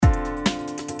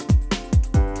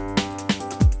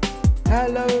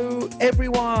Hello,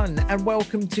 everyone, and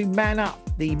welcome to Man Up,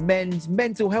 the men's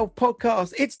mental health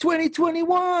podcast. It's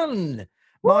 2021.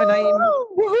 My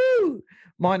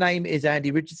name is Andy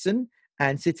Richardson,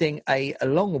 and sitting a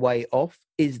long way off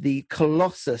is the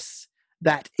colossus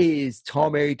that is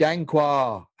Tommy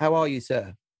Dankwa. How are you,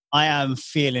 sir? I am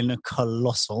feeling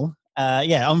colossal.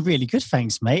 I'm really good,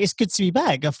 thanks, mate. It's good to be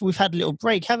back. We've had a little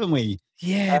break, haven't we?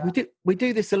 Yeah, we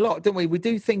do this a lot, don't we? We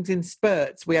do things in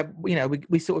spurts. We have,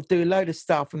 we sort of do a load of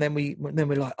stuff, and then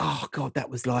we're like, oh god,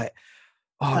 that was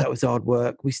hard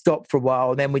work. We stop for a while,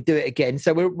 and then we do it again.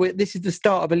 So this is the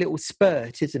start of a little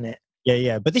spurt, isn't it?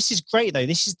 Yeah. But this is great, though.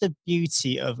 This is the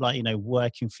beauty of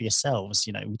working for yourselves.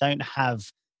 We don't have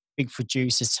big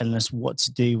producers telling us what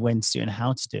to do, when to do, and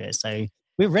how to do it. So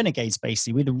we're renegades,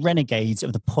 basically. We're the renegades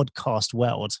of the podcast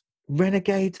world.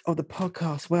 Renegade of the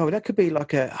podcast. Well, that could be I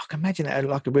can imagine that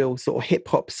like a real sort of hip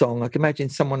hop song. I can imagine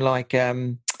someone like, do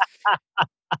you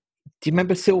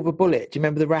remember Silver Bullet? Do you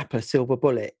remember the rapper Silver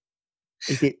Bullet?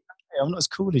 He did. I'm not as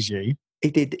cool as you.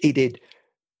 He did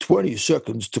 20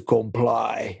 seconds to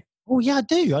comply. Oh yeah, I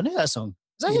do. I know that song.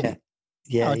 Is that him?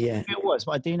 Yeah. I don't know who it was,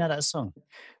 but I do know that song.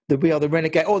 We are the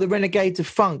renegade, the Renegades of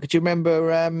Funk. Do you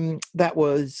remember that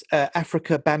was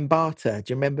Africa Bambaataa?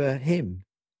 Do you remember him?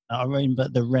 I remember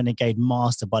the Renegade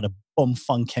Master by the Bomb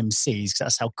Funk MCs, because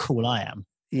that's how cool I am.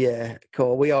 Yeah,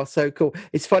 cool. We are so cool.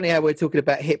 It's funny how we're talking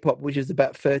about hip hop, which was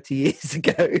about 30 years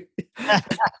ago.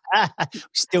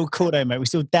 Still cool though, mate. We're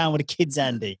still down with the kids,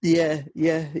 Andy. Yeah.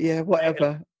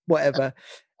 Whatever.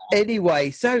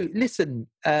 Anyway, so listen,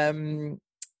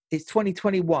 it's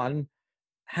 2021.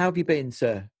 How have you been,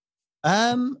 sir?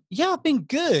 I've been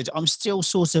good. I'm still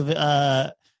sort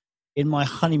of in my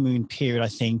honeymoon period, I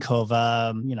think, of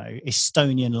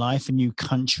Estonian life, a new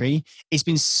country. It's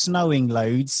been snowing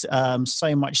loads,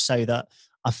 so much so that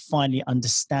I finally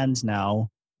understand now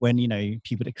when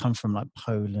people that come from like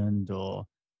Poland or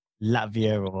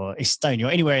Latvia or Estonia or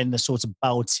anywhere in the sort of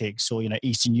Baltics or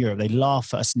Eastern Europe, they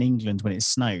laugh at us in England when it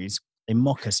snows. They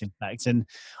mock us, in fact, and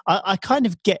I kind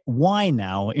of get why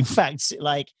now. In fact,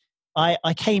 I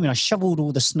came in, I shoveled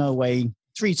all the snow away.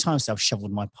 3 times I've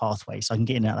shoveled my pathway so I can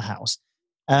get in and out of the house.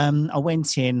 I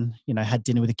went in, had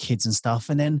dinner with the kids and stuff.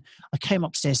 And then I came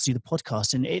upstairs to do the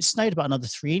podcast and it snowed about another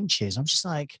 3 inches. I'm just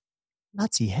like,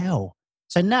 bloody hell.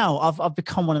 So now I've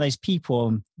become one of those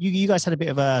people. You guys had a bit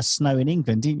of a snow in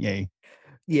England, didn't you?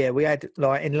 Yeah, we had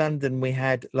in London, we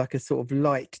had like a sort of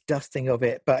light dusting of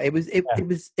it, but it was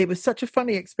such a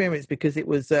funny experience because it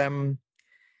was, it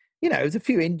was a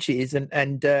few inches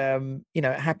and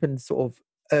it happened sort of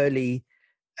early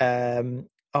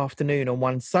afternoon on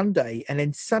one Sunday, and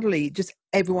then suddenly just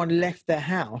everyone left their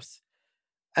house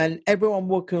and everyone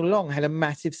walking along had a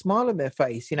massive smile on their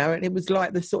face, and it was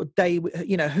like the sort of day,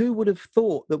 who would have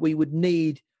thought that we would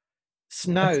need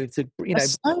snow to, a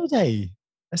snow day.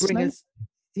 Bring us,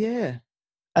 yeah.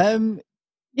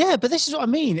 But this is what I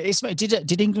mean.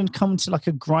 Did England come to like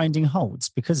a grinding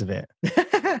halt because of it?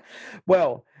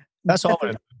 Well, that's what I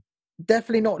want to.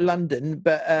 Definitely not London,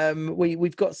 but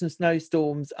we've got some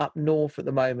snowstorms up north at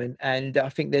the moment, and I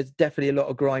think there's definitely a lot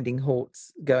of grinding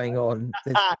halts going on.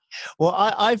 Well,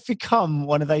 I've become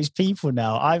one of those people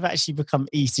now. I've actually become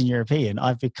Eastern European.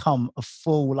 I've become a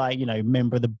full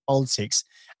member of the Baltics,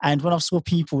 and when I saw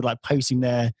people posting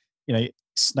their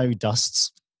snow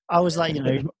dusts, I was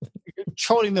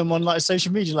trolling them on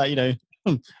social media,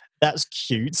 that's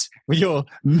cute with your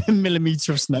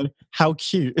millimeter of snow. How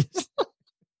cute.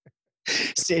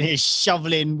 Sitting here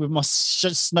shoveling with my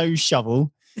snow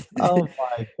shovel. Oh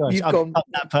my gosh! I've become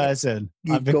that person.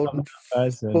 You've gone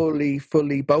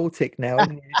fully Baltic now.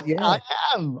 Yeah,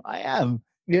 I am.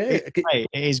 Yeah,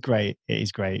 it's great. It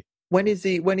is great. When is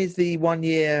the 1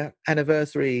 year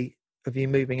anniversary of you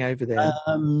moving over there?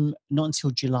 Not until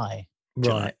July.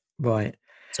 Right.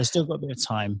 So I still got a bit of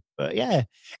time, but yeah,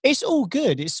 it's all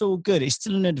good. It's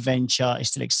still an adventure. It's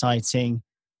still exciting.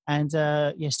 And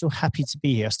still happy to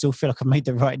be here. I still feel like I made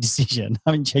the right decision. I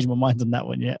haven't changed my mind on that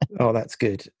one yet. Oh, that's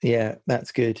good. Yeah,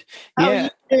 that's good. How are you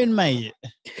doing, mate?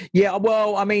 Yeah,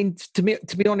 well, I mean, to be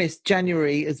honest,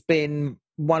 January has been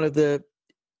one of the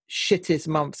shittest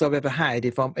months I've ever had,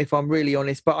 if I'm really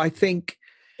honest. But I think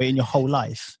in your whole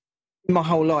life. My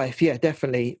whole life, yeah,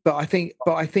 definitely. But I think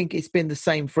it's been the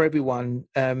same for everyone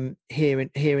here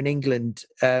in England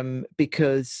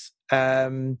because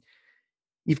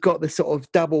you've got the sort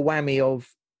of double whammy of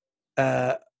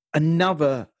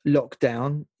another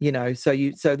lockdown. So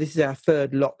this is our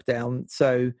 3rd lockdown.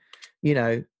 So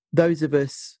those of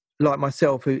us like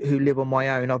myself who live on my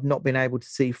own, I've not been able to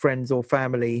see friends or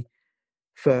family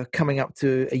for coming up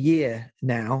to a year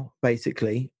now,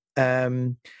 basically.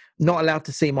 Not allowed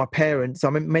to see my parents.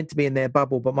 I'm meant to be in their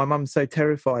bubble, but my mum's so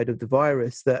terrified of the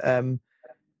virus that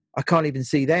I can't even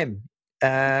see them.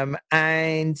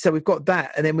 And so we've got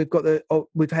that, and then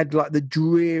we've had like the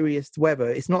dreariest weather.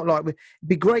 It's not like it'd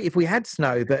be great if we had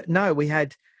snow, but no, we've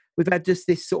had just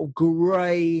this sort of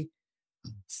grey,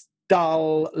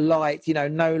 dull light,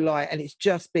 no light, and it's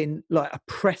just been like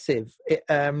oppressive.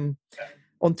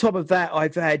 On top of that,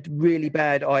 I've had really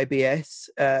bad IBS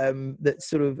that's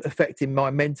sort of affecting my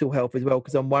mental health as well,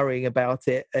 because I'm worrying about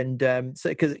it, and so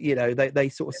because they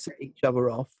sort of set each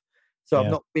other off. So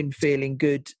I've not been feeling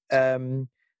good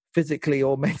physically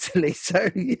or mentally. So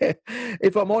yeah,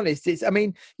 if I'm honest,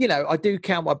 I do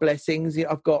count my blessings.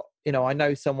 I've got, I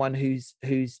know someone who's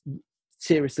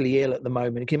seriously ill at the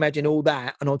moment. Can you imagine all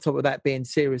that, and on top of that being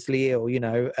seriously ill,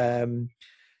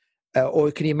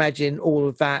 or can you imagine all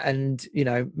of that and,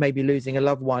 maybe losing a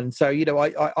loved one? So,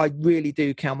 I really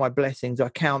do count my blessings. I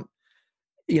count,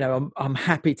 I'm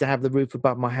happy to have the roof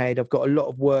above my head. I've got a lot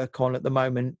of work on at the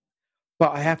moment,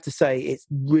 but I have to say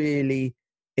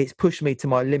it's pushed me to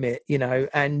my limit,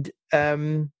 and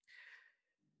I'm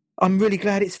really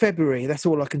glad it's February. That's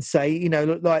all I can say.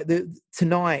 Like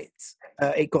tonight,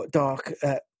 it got dark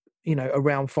at,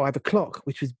 around 5 o'clock,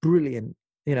 which was brilliant.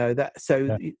 The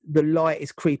light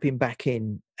is creeping back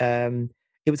in. It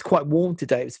was quite warm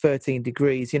today. It was 13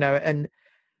 degrees, and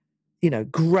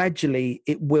gradually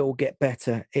it will get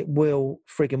better. It will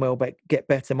frigging well get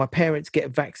better. My parents get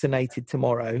vaccinated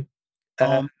tomorrow.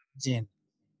 So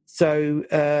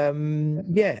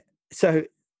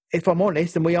if I'm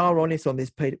honest, and we are honest on this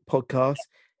podcast,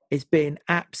 it's been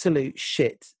absolute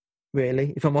shit,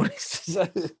 really, if I'm honest. So,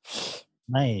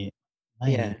 mate.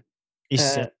 Yeah.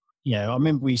 It's I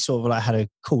remember we sort of like had a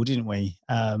call, didn't we?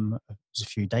 It was a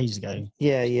few days ago.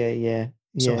 Yeah.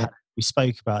 We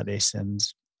spoke about this, and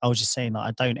I was just saying that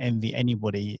I don't envy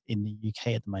anybody in the UK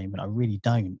at the moment. I really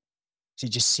don't. It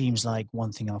just seems like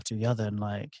one thing after the other, and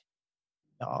like,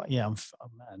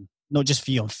 man, not just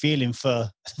for you. I'm feeling for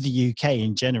the UK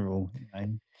in general.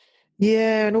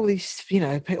 Yeah, and all these,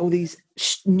 all these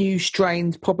new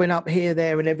strains popping up here,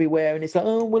 there, and everywhere, and it's like,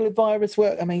 oh, will the virus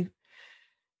work? I mean,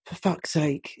 for fuck's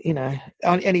sake,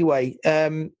 Anyway,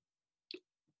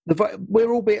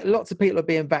 lots of people are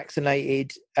being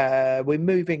vaccinated. We're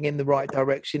moving in the right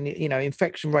direction.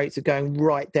 Infection rates are going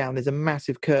right down. There's a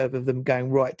massive curve of them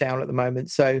going right down at the moment.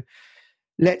 So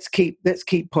let's keep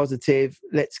positive.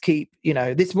 Let's keep.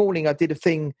 This morning I did a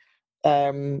thing.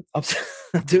 I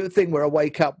do a thing where I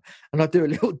wake up and I do a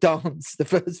little dance the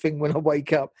first thing when I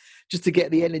wake up, just to get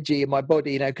the energy in my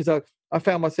body. Because I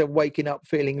found myself waking up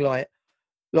feeling like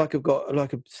I've got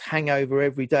like a hangover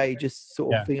every day, just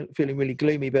sort of feeling really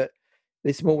gloomy. But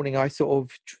this morning I sort of,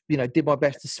 did my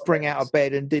best to spring out of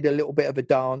bed and did a little bit of a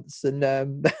dance, and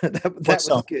that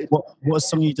was good. What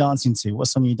song are you dancing to? Well,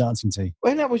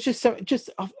 that was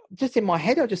just in my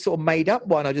head. I just sort of made up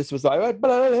one. I just was like,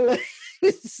 wait,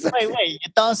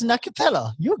 you're dancing a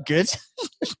cappella? You're good.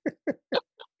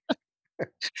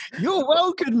 You're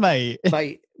well good, mate.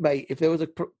 Mate, if there was a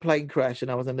plane crash and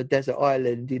I was on a desert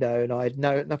island, and I had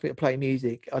nothing to play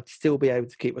music, I'd still be able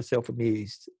to keep myself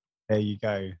amused. There you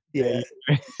go. Yeah.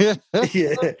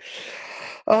 Yeah.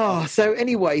 Oh, so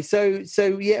anyway, so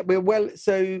yeah, we're well.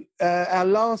 So our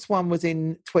last one was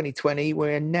in 2020.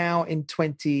 We're now in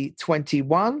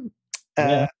 2021.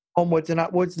 Onwards and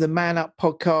upwards. The Man Up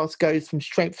podcast goes from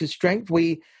strength to strength.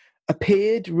 We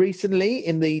appeared recently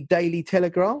in the Daily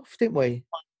Telegraph, didn't we?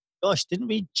 Gosh, didn't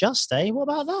we just, eh? What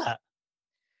about that?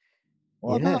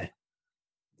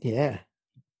 Yeah.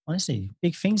 Honestly,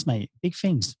 big things, mate. Big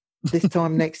things. This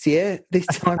time next year,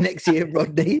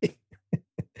 Rodney.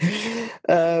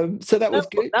 So that was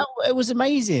good. It was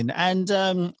amazing. And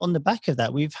on the back of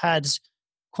that, we've had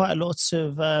quite a lot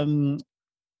of,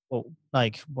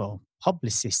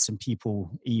 publicists and people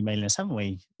emailing us, haven't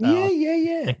we?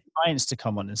 Yeah. Clients to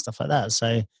come on and stuff like that.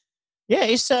 So, yeah,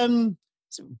 it's a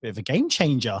bit of a game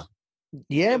changer.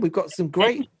 Yeah, we've got some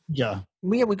great.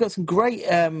 We've got some great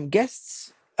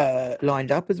guests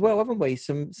lined up as well, haven't we?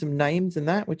 Some names and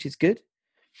that, which is good.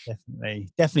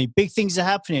 Definitely, big things are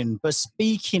happening. But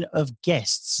speaking of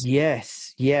guests,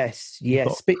 yes, we've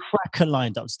got a cracker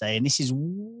lined up today, and this is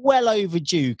well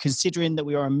overdue, considering that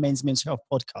we are a men's mental health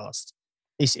podcast.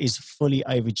 This is fully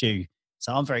overdue,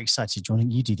 so I'm very excited. John,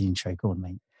 you do the intro. Go on,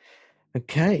 mate.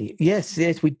 Okay. Yes,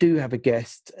 we do have a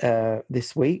guest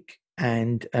this week,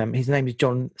 and his name is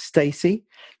John Stacey.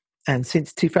 And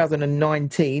since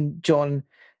 2019, John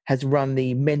has run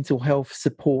the mental health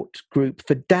support group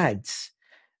for dads.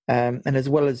 And as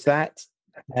well as that,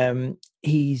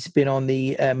 he's been on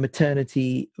the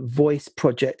Maternity Voice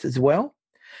project as well.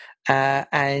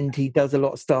 and he does a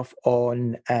lot of stuff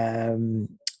on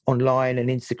online and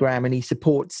Instagram, and he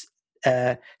supports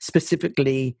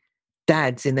specifically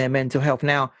dads in their mental health.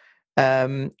 Now,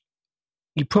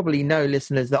 you probably know,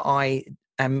 listeners, that I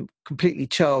am completely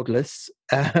childless.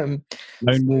 So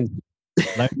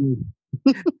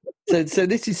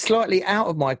this is slightly out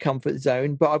of my comfort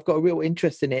zone, but I've got a real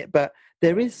interest in it. But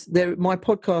my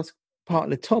podcast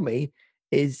partner Tommy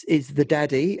is the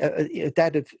daddy, a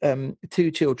dad of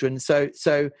 2 children. So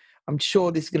I'm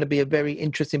sure this is going to be a very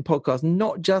interesting podcast,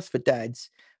 not just for dads,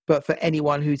 but for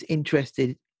anyone who's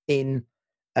interested in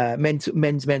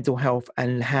men's mental health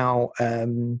and how a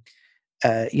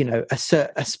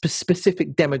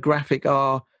specific demographic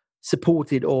are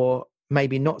supported or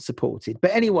maybe not supported.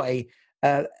 But anyway,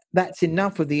 that's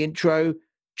enough of the intro.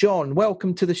 John,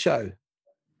 welcome to the show.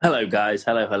 Hello, guys.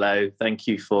 Hello. Thank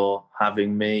you for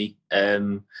having me.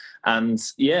 And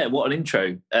yeah, what an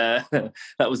intro. That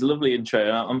was a lovely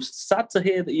intro. I'm sad to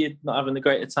hear that you're not having a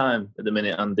greater time at the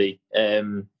minute, Andy.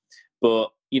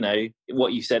 But,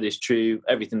 what you said is true.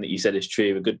 Everything that you said is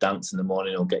true. A good dance in the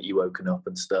morning will get you woken up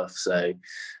and stuff. So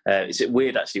it's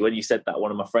weird, actually, when you said that,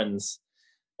 one of my friends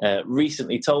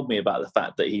recently told me about the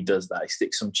fact that he does that. He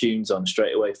sticks some tunes on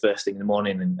straight away first thing in the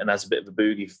morning and has a bit of a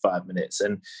boogie for 5 minutes.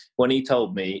 And when he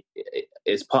told me,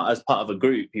 as part of a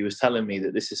group, he was telling me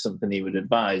that this is something he would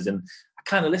advise. And I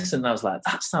kind of listened and I was like,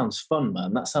 that sounds fun,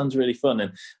 man. That sounds really fun.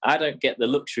 And I don't get the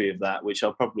luxury of that, which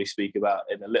I'll probably speak about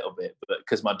in a little bit, but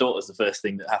because my daughter's the first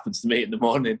thing that happens to me in the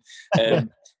morning.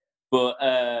 But, what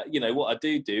I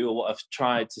do, or what I've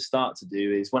tried to start to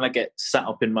do, is when I get sat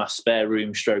up in my spare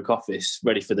room / office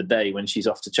ready for the day when she's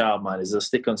off to childminders, I'll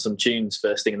stick on some tunes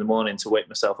first thing in the morning to wake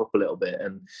myself up a little bit.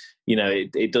 And,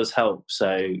 it does help.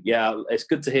 So, yeah, it's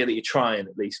good to hear that you're trying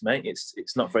at least, mate.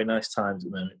 It's not very nice times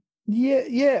at the moment.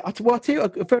 Yeah. Well, I'll tell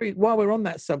you, while we're on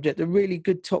that subject, a really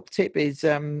good top tip is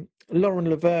Lauren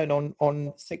Laverne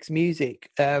on Six Music.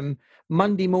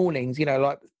 Monday mornings,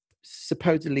 like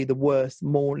supposedly the worst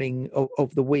morning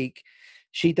of the week,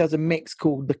 she does a mix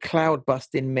called the Cloud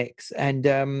Busting Mix, and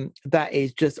that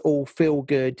is just all feel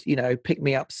good, pick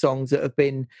me up songs that have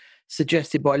been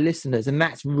suggested by listeners, and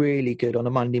that's really good on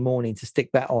a Monday morning to stick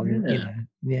that on.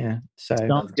 So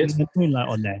Dancing in the Moonlight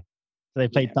on there. So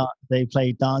they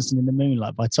played Dancing in the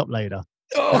Moonlight by Top Loader.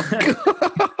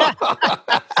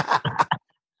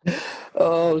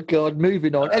 Oh God,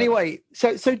 moving on. Anyway,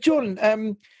 so John,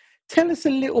 tell us a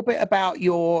little bit about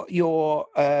your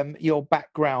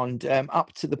background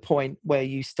up to the point where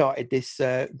you started this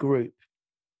group.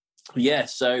 Yeah,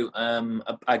 so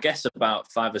I guess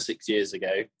about 5 or 6 years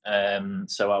ago.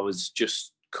 So I was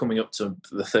just coming up to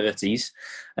the 30s.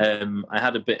 I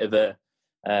had a bit of a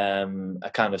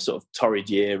kind of sort of torrid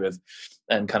year of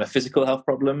kind of physical health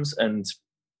problems, and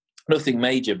nothing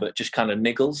major, but just kind of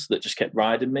niggles that just kept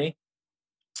riding me.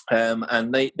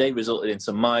 And they resulted in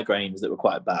some migraines that were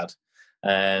quite bad.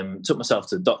 Took myself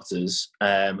to the doctors,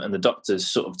 and the doctors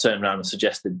sort of turned around and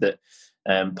suggested that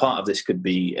part of this could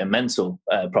be a mental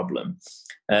problem.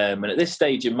 And at this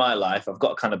stage in my life, I've got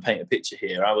to kind of paint a picture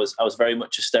here. I was very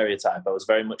much a stereotype. I was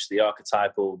very much the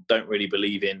archetypal, don't really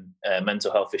believe in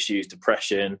mental health issues.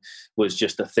 Depression was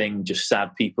just a thing, just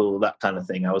sad people, that kind of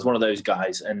thing. I was one of those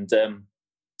guys. And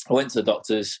I went to the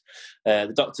doctors.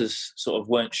 The doctors sort of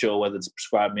weren't sure whether to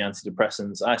prescribe me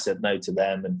antidepressants. I said no to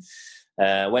them,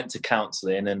 and went to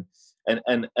counselling.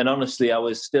 And honestly, I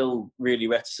was still really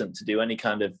reticent to do any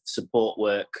kind of support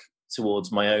work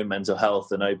towards my own mental health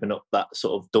and open up that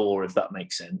sort of door, if that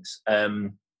makes sense.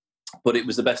 But it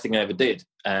was the best thing I ever did.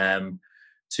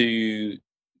 To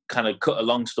kind of cut a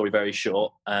long story very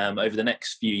short, over the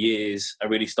next few years, I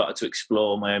really started to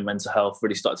explore my own mental health,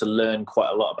 really started to learn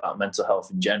quite a lot about mental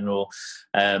health in general.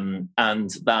 And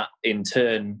that in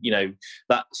turn,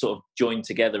 that sort of joined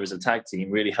together as a tag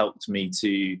team really helped me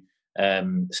to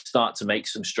start to make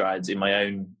some strides in my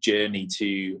own journey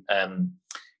to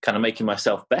kind of making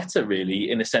myself better, really,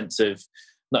 in a sense of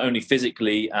not only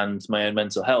physically and my own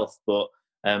mental health, but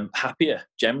happier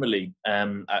generally.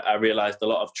 I realized a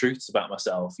lot of truths about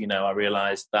myself. I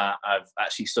realized that I've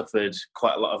actually suffered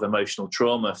quite a lot of emotional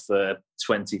trauma for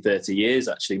 20, 30 years,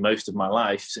 actually, most of my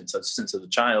life since I was a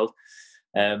child.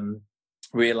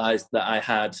 Realized that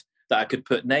I could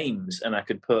put names and I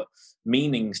could put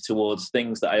meanings towards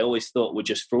things that I always thought were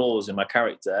just flaws in my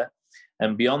character.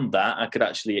 And beyond that, I could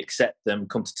actually accept them,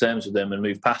 come to terms with them and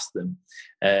move past them,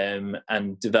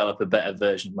 and develop a better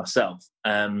version of myself.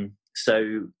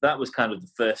 So that was kind of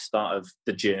the first start of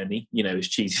the journey, as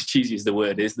cheesy as the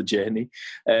word is, the journey.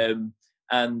 So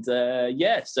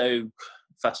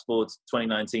fast forward to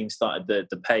 2019, started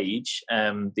the page,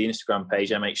 the Instagram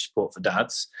page, MH Support for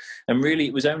Dads. And really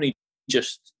it was only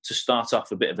just to start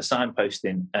off a bit of a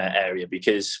signposting area,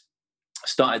 because I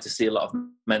started to see a lot of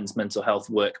men's mental health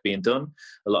work being done,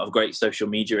 a lot of great social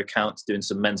media accounts doing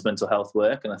some men's mental health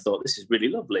work. And I thought, this is really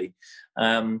lovely.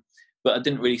 But I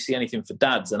didn't really see anything for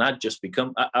dads. And I'd just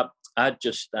become a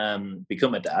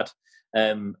dad.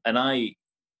 And I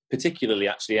particularly,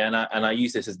 actually, and I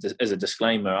use this as a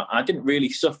disclaimer, I didn't really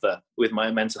suffer with my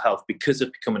mental health because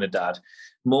of becoming a dad,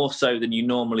 more so than you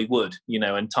normally would,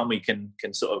 and Tommy can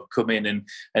sort of come in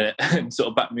and sort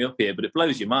of back me up here, but it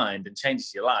blows your mind and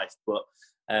changes your life. But,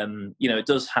 it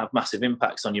does have massive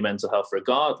impacts on your mental health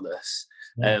regardless.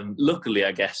 Luckily,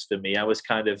 I guess for me, I was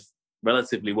kind of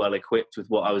relatively well equipped with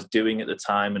what I was doing at the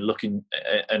time and looking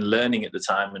and learning at the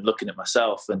time and looking at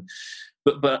myself.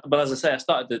 But as I say, I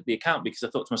started the account because I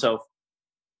thought to myself,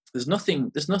 there's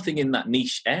nothing in that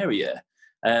niche area.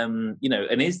 And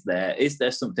is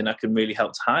there something I can really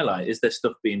help to highlight? Is there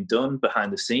stuff being done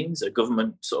behind the scenes? Are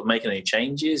government sort of making any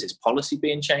changes? Is policy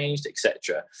being changed,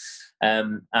 etc.?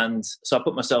 And so I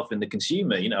put myself in the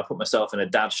consumer, I put myself in a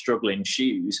dad struggling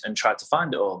shoes and tried to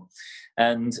find it all.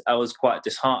 And I was quite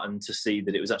disheartened to see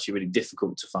that it was actually really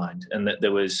difficult to find, and that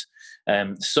there was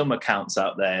some accounts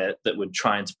out there that were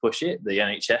trying to push it. The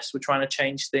NHS were trying to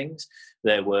change things.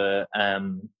 There were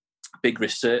big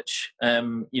research,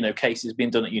 cases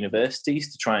being done at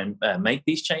universities to try and make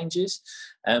these changes.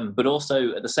 But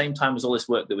also at the same time as all this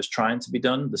work that was trying to be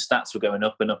done, the stats were going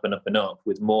up and up and up and up,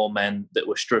 with more men that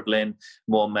were struggling,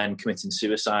 more men committing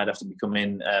suicide after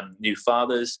becoming new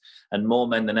fathers, and more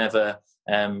men than ever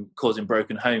causing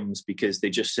broken homes because they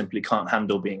just simply can't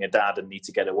handle being a dad and need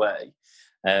to get away.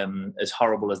 As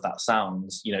horrible as that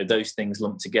sounds, those things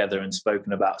lumped together and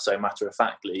spoken about so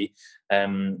matter-of-factly,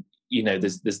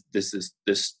 there's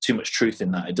too much truth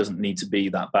in that. It doesn't need to be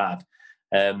that bad.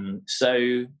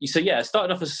 So yeah, I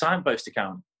started off as a signpost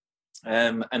account,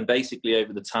 and basically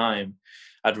over the time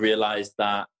I'd realized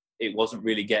that it wasn't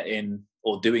really getting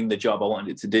or doing the job I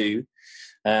wanted it to do.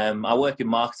 I work in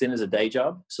marketing as a day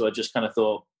job, so I just kind of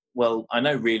thought, well, I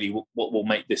know really what will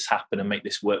make this happen and make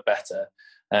this work better,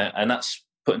 and that's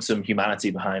putting some humanity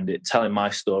behind it, telling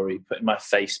my story, putting my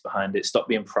face behind it, stop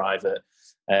being private,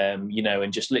 and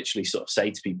just literally sort of say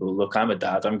to people, look, I'm a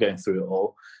dad, I'm going through it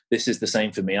all. This is the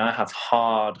same for me. I have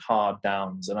hard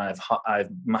downs, and I have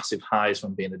massive highs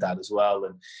from being a dad as well.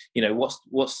 And what's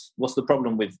the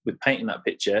problem with painting that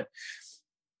picture?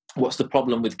 What's the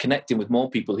problem with connecting with more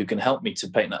people who can help me to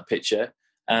paint that picture?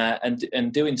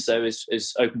 And doing so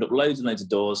is opened up loads and loads of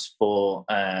doors for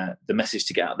the message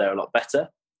to get out there a lot better,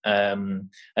 and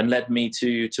led me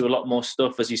to a lot more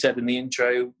stuff, as you said in the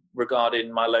intro,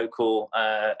 regarding my local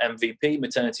MVP,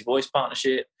 Maternity Voice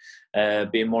Partnership,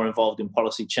 being more involved in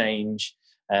policy change,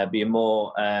 being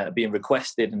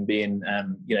requested and being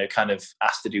kind of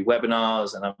asked to do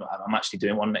webinars. And I'm actually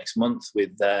doing one next month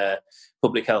with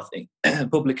Public Health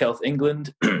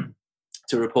England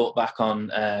to report back on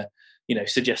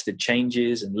suggested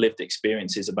changes and lived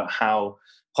experiences about how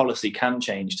policy can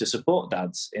change to support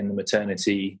dads in the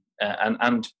maternity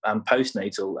and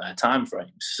postnatal time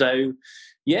frames. So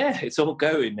yeah, it's all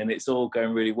going, and it's all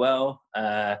going really well.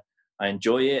 I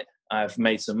enjoy it. I've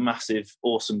made some massive,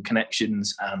 awesome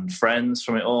connections and friends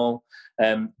from it all.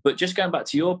 But just going back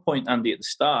to your point, Andy, at the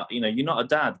start, you're not a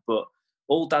dad, but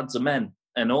all dads are men,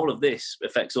 and all of this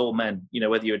affects all men,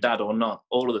 whether you're a dad or not.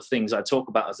 All of the things I talk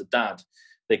about as a dad,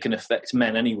 they can affect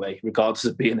men anyway, regardless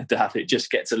of being a dad. It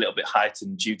just gets a little bit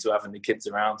heightened due to having the kids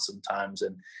around sometimes.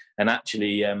 And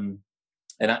actually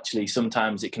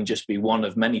sometimes it can just be one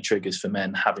of many triggers for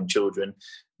men having children,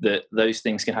 that those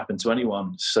things can happen to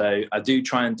anyone. So I do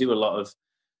try and do a lot of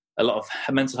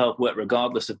mental health work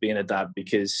regardless of being a dad,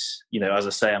 because as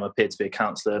I say, I'm a peer-to-peer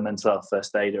counsellor, mental health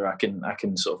first aider. I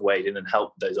can sort of wade in and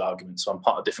help those arguments. So I'm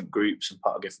part of different groups and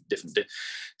part of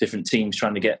different teams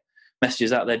trying to get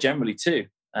messages out there generally too.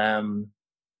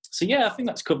 So yeah, I think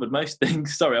that's covered most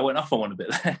things. Sorry, I went off on one a bit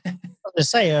there. I was going to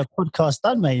say, a podcast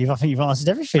done, mate. I think you've answered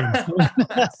everything.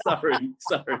 Sorry.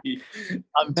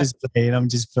 I'm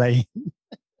just playing.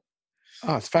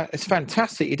 Oh, it's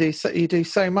fantastic. You do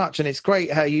so much, and it's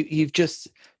great how you've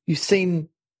seen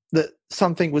that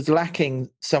something was lacking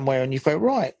somewhere, and you thought,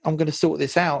 right, I'm going to sort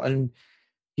this out, and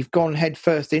you've gone head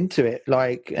first into it,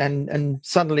 and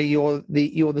suddenly you're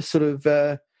the sort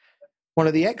of one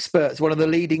of the experts, one of the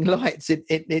leading lights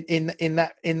in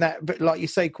that, like you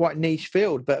say, quite niche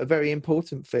field, but a very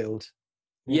important field.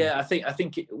 Yeah, I think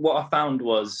what I found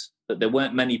was that there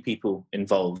weren't many people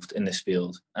involved in this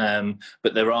field,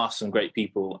 but there are some great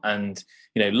people, and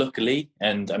luckily,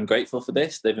 and I'm grateful for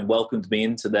this, they've welcomed me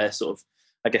into their sort of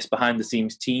I guess, behind the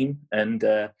scenes team, and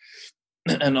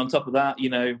and on top of that,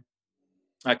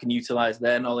 I can utilize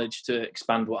their knowledge to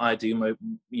expand what I do,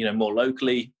 more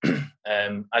locally.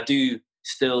 I do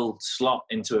still slot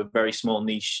into a very small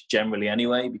niche generally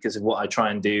anyway, because of what I try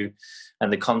and do,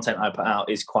 and the content I put out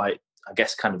is quite, I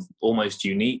guess, kind of almost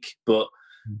unique. But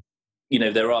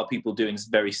there are people doing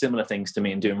very similar things to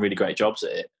me and doing really great jobs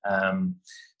at it.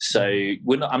 So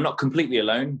I'm not completely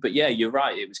alone. But yeah, you're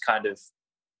right. It was kind of,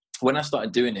 when I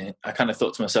started doing it, I kind of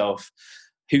thought to myself,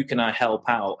 who can I help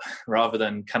out rather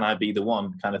than can I be the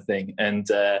one kind of thing? And,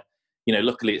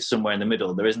 luckily it's somewhere in the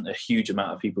middle. There isn't a huge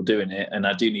amount of people doing it. And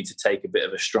I do need to take a bit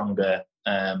of a stronger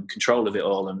control of it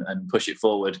all and push it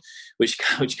forward, which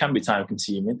can be time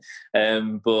consuming.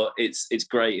 But it's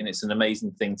great, and it's an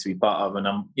amazing thing to be part of. And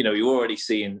I'm already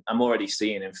seeing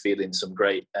and feeling some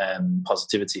great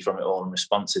positivity from it all, and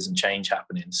responses and change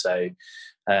happening. So,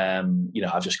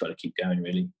 I've just got to keep going,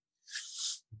 really.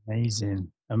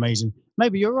 Amazing.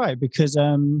 Maybe you're right, because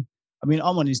I'm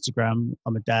on Instagram,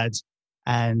 I'm a dad,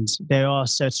 and there are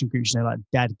certain groups, like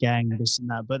dad gang, this and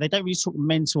that, but they don't really talk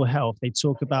mental health. They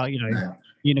talk about,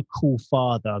 being a cool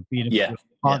father, being a cool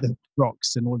father that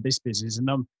rocks, and all this business. And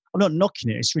I'm not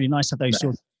knocking it. It's really nice to have those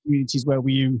sort of communities where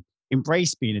we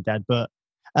embrace being a dad. But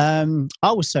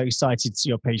I was so excited to see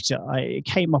your page. It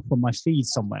came up on my feed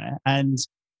somewhere, and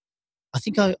I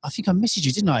think I messaged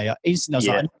you, didn't I? Instantly,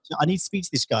 I was like, I need to speak to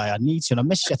this guy. I need to. And I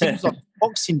messaged you. I think it was like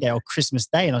Boxing Day or Christmas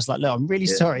Day. And I was like, look, I'm really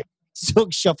sorry to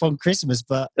talk shop on Christmas,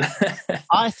 but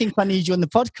I think I need you on the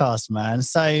podcast, man.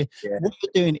 So what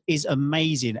you're doing is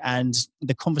amazing. And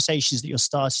the conversations that you're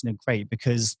starting are great,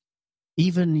 because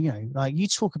even, like you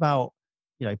talk about,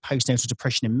 postnatal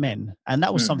depression in men. And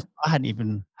that was something I hadn't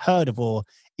even heard of, or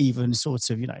even sort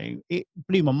of, it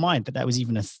blew my mind that was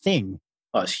even a thing.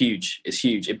 Oh, it's huge. It's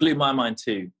huge. It blew my mind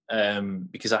too,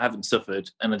 because I haven't suffered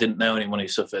and I didn't know anyone who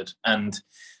suffered. And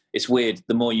it's weird.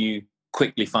 The more you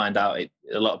quickly find out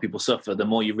a lot of people suffer, the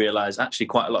more you realize actually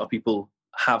quite a lot of people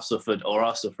have suffered or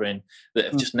are suffering that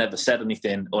have just never said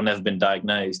anything or never been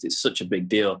diagnosed. It's such a big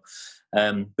deal.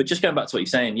 But just going back to what you're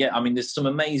saying, there's some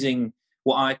amazing,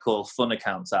 what I call fun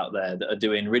accounts out there that are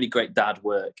doing really great dad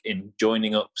work in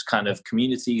joining up kind of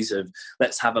communities of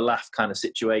let's have a laugh kind of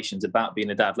situations about being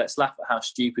a dad. Let's laugh at how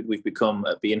stupid we've become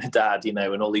at being a dad,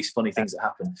 and all these funny things that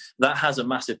happen. That has a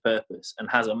massive purpose and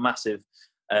has a massive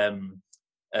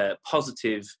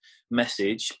positive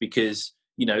message, because,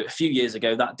 a few years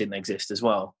ago that didn't exist as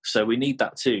well. So we need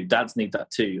that too. Dads need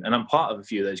that too. And I'm part of a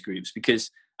few of those groups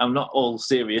because I'm not all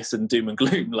serious and doom and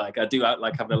gloom. Like I do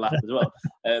like having a laugh as well.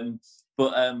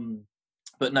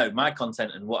 But no, my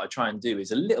content and what I try and do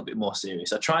is a little bit more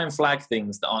serious. I try and flag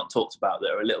things that aren't talked about that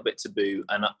are a little bit taboo,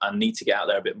 and I need to get out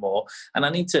there a bit more. And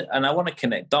I want to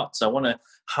connect dots. I want to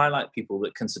highlight people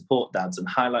that can support dads, and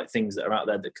highlight things that are out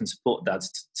there that can support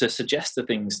dads, to suggest the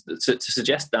things, to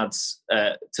suggest dads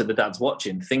to the dads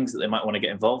watching, things that they might want to get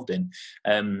involved in.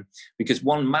 Because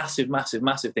one massive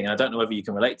thing, I don't know whether you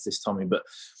can relate to this, Tommy, but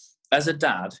as a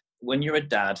dad, when you're a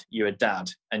dad,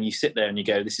 and you sit there and you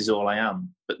go, this is all I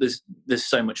am. But there's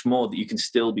so much more that you can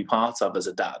still be part of as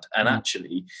a dad. And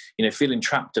actually, feeling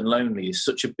trapped and lonely is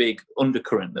such a big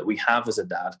undercurrent that we have as a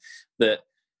dad, that,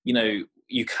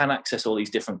 you can access all these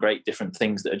different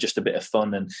things that are just a bit of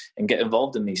fun, and get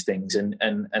involved in these things.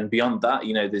 And beyond that,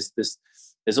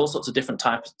 there's all sorts of different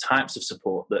types of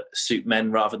support that suit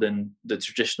men rather than the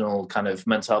traditional kind of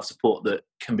mental health support that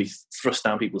can be thrust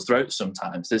down people's throats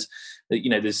sometimes. There's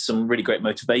some really great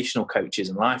motivational coaches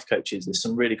and life coaches. There's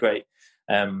some really great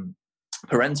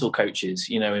parental coaches,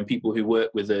 and people who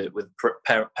work with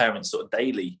parents sort of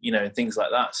daily, and things like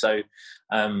that. So,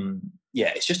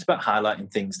 it's just about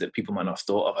highlighting things that people might not have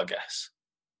thought of, I guess.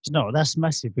 No, that's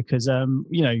massive, because, I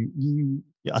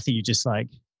think you just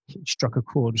struck a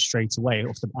chord straight away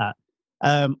off the bat.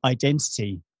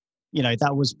 Identity,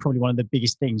 that was probably one of the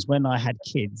biggest things when I had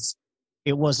kids.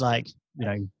 It was like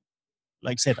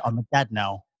I said, I'm a dad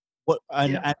now.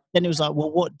 And then it was like,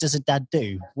 well, what does a dad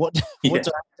do? What do I have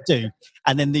to do?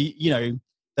 And then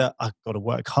that I've got to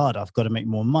work harder. I've got to make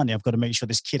more money. I've got to make sure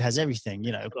this kid has everything.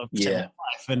 I've got to protect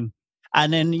my life.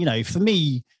 And then for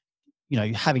me,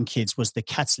 having kids was the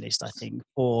catalyst, I think,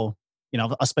 for.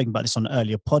 I've spoken about this on an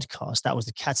earlier podcast. That was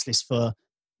the catalyst for,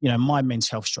 my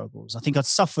mental health struggles. I think I'd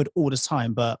suffered all the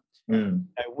time, but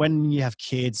when you have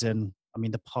kids and,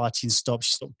 the partying stops,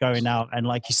 you stop going out. And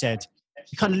like you said,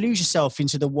 you kind of lose yourself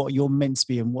into what you're meant to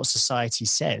be and what society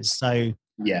says. So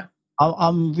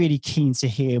I'm really keen to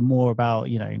hear more about,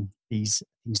 these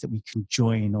things that we can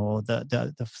join, or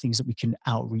the things that we can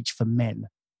outreach for men.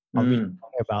 I really want to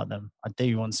hear about them. I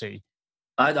do want to.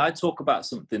 I talk about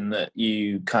something that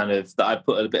I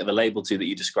put a bit of a label to that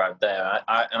you described there.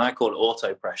 I call it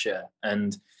auto pressure.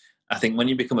 And I think when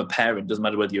you become a parent, doesn't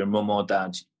matter whether you're a mum or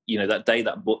dad, you know, that day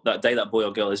that boy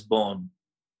or girl is born,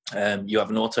 you have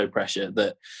an auto pressure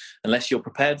that unless you're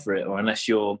prepared for it or unless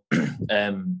you're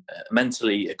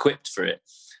mentally equipped for it,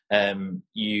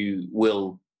 you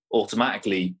will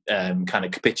automatically kind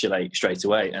of capitulate straight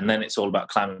away. And then it's all about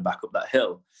climbing back up that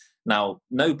hill. Now,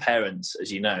 no parents,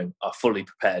 as you know, are fully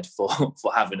prepared for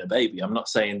having a baby. I'm not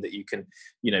saying that you can,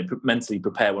 you know, mentally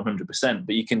prepare 100%,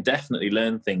 but you can definitely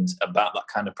learn things about that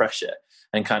kind of pressure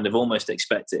and kind of almost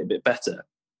expect it a bit better.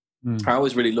 I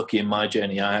was really lucky in my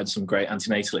journey. I had some great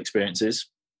antenatal experiences.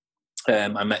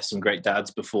 I met some great dads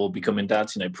before becoming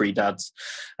dads, you know, pre-dads,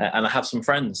 and I have some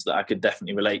friends that I could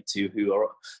definitely relate to who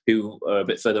are a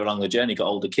bit further along the journey, got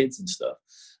older kids and stuff.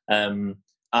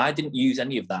 I didn't use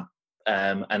any of that.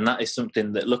 And that is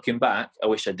something that, looking back, I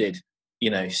wish I did, you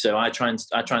know. So I try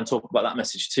and talk about that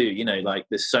message too, you know, like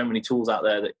there's so many tools out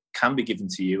there that can be given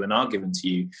to you and are given to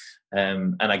you.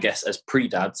 And I guess as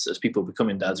pre-dads, as people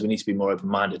becoming dads, we need to be more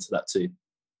open-minded to that too.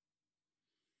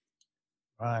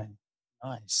 Right.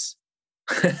 Nice.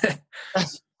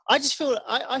 I just feel,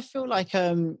 I feel like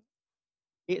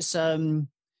it's the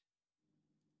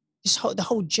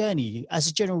whole journey, as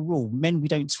a general rule, men, we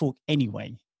don't talk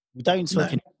anyway. We don't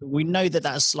talk. No. We know that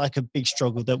that's like a big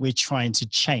struggle that we're trying to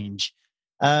change.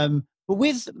 But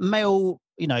with male,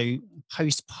 you know,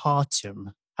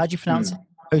 postpartum, how do you pronounce it?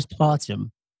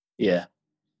 Postpartum. Yeah.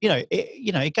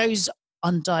 It goes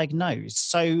undiagnosed.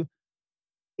 So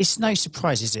it's no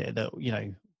surprise, is it, that, you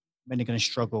know, men are going to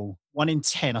struggle. 1 in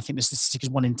 10, I think the statistic is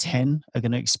 1 in 10 are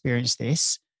going to experience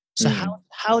this. So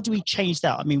how do we change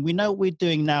that? I mean, we know what we're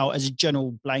doing now as a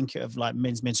general blanket of like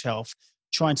men's mental health,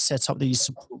 trying to set up these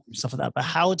support groups, stuff like that. But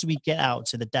how do we get out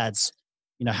to the dads?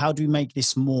 You know, how do we make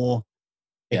this more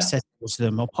accessible to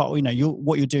them? Or part, you know,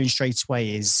 what you're doing straight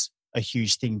away is a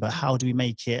huge thing, but how do we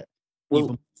make it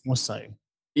even more so?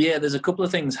 Yeah, there's a couple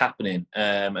of things happening,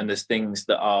 and there's things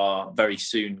that are very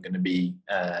soon going to be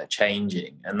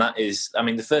changing. And that is, I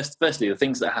mean, firstly, the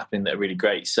things that are happening that are really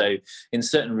great. So in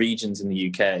certain regions in the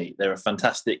UK, there are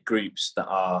fantastic groups that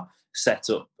are set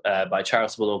up by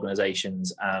charitable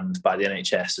organisations and by the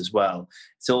NHS as well.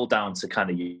 It's all down to kind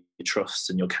of your trusts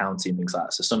and your county and things like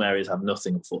that. So some areas have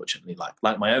nothing, unfortunately,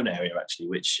 like my own area actually,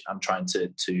 which I'm trying to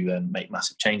make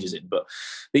massive changes in. But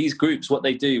these groups, what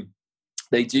they do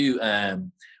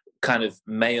kind of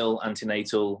male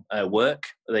antenatal work.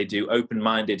 They do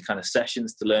open-minded kind of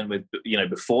sessions to learn with, you know,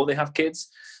 before they have kids.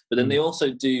 But then they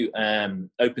also do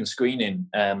open screening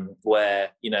where,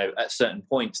 you know, at certain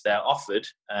points they're offered,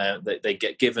 they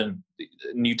get given,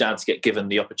 new dads get given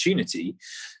the opportunity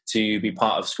to be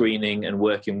part of screening and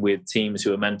working with teams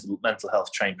who are mental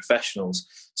health trained professionals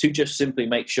to just simply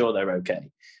make sure they're okay.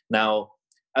 Now,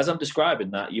 as I'm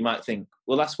describing that, you might think,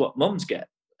 well, that's what mums get.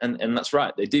 And that's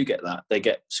right, they do get that. They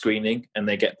get screening and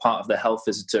they get part of their health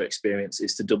visitor experience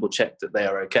is to double check that they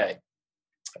are okay.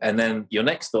 And then your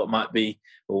next thought might be,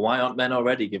 well, why aren't men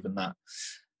already given that?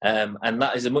 And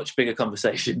that is a much bigger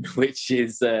conversation, which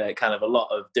is kind of a lot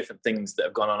of different things that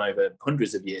have gone on over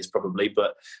hundreds of years probably.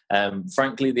 But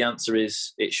frankly, the answer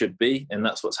is it should be, and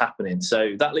that's what's happening.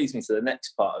 So that leads me to the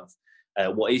next part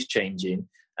of what is changing.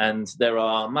 And there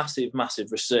are massive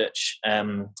research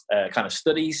kind of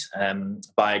studies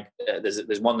by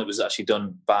there's one that was actually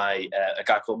done by a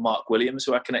guy called Mark Williams,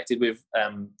 who I connected with a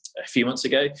few months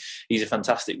ago. He's a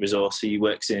fantastic resource. He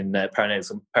works in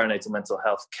perinatal mental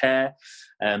health care.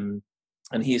 And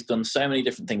he's done so many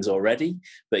different things already,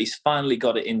 but he's finally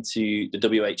got it into the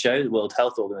WHO, the World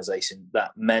Health Organization,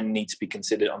 that men need to be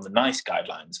considered on the NICE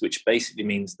guidelines, which basically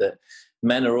means that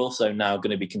men are also now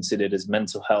going to be considered as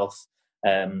mental health.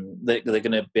 They're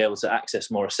going to be able to access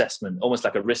more assessment, almost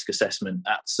like a risk assessment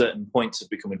at certain points of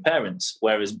becoming parents,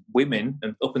 whereas women,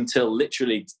 and up until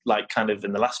literally like kind of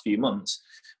in the last few months,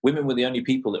 women were the only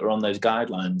people that were on those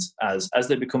guidelines as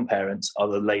they become parents. Are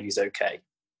the ladies okay?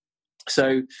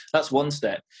 So that's one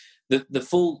step. The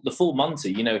full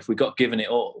Monty, you know, if we got given it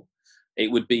all,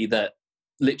 it would be that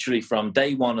literally from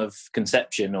day one of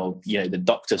conception, or, you know, the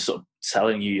doctor sort of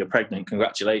telling you you're pregnant,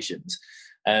 congratulations.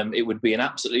 It would be an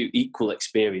absolute equal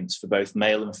experience for both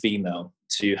male and female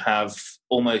to have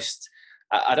almost,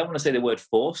 I don't want to say the word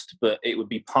forced, but it would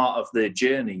be part of the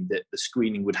journey that the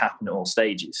screening would happen at all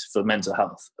stages for mental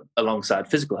health alongside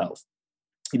physical health.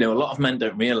 You know, a lot of men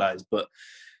don't realize, but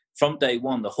from day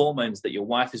one, the hormones that your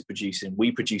wife is producing,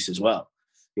 we produce as well.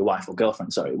 Your wife or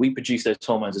girlfriend, sorry, we produce those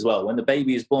hormones as well. When the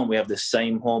baby is born, we have the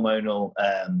same hormonal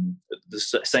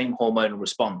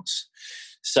response.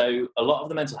 So a lot of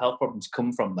the mental health problems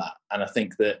come from that. And I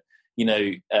think that,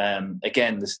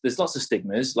 again, there's lots of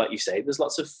stigmas, like you say. There's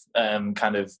lots of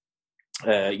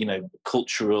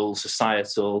cultural,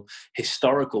 societal,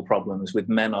 historical problems with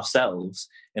men ourselves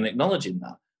in acknowledging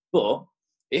that. But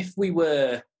if we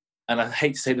were, and I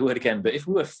hate to say the word again, but if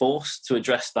we were forced to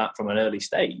address that from an early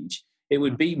stage, it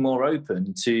would be more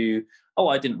open to, oh,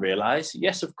 I didn't realise.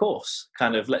 Yes, of course.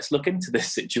 Kind of, let's look into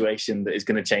this situation that is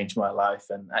going to change my life,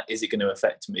 and is it going to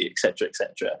affect me, etc.,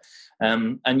 etc.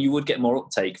 And you would get more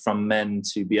uptake from men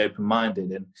to be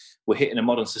open-minded. And we're hitting a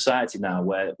modern society now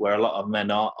where a lot of men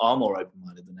are more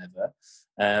open-minded than ever.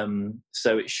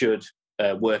 So it should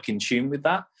work in tune with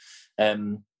that.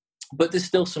 But there's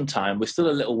still some time. We're still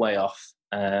a little way off.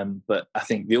 But I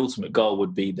think the ultimate goal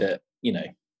would be that,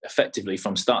 effectively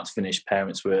from start to finish,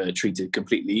 parents were treated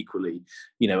completely equally,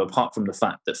 apart from the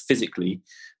fact that physically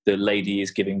the lady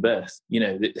is giving birth.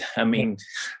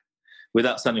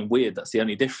 Without sounding weird, that's the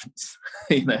only difference.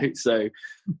 So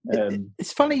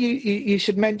it's funny you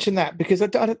should mention that, because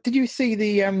did you see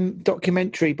the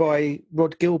documentary by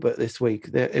Rod Gilbert this week?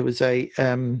 It was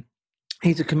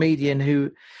he's a comedian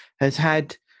who has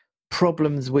had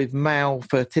problems with male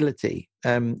fertility.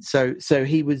 So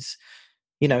he was,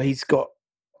 he's got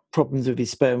problems with his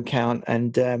sperm count,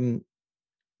 and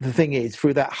the thing is,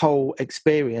 through that whole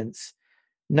experience,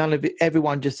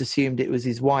 everyone just assumed it was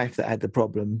his wife that had the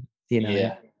problem,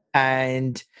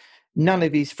 and none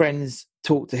of his friends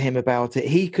talked to him about it.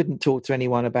 He couldn't talk to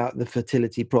anyone about the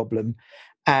fertility problem.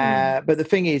 But the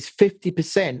thing is,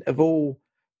 50% of all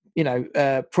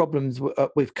problems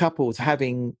with couples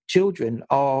having children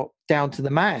are down to the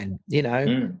man.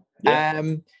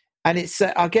 And it's,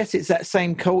 I guess it's that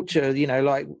same culture,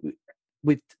 like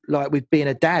with being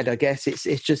a dad. I guess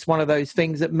it's just one of those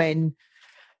things that men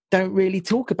don't really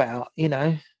talk about,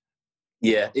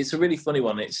 Yeah, it's a really funny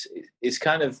one. It's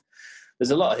kind of,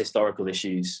 there's a lot of historical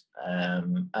issues,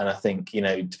 and I think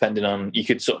depending on, you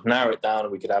could sort of narrow it down,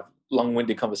 and we could have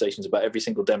long-winded conversations about every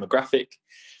single demographic,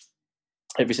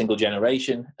 every single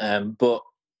generation. But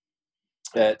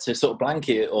to sort of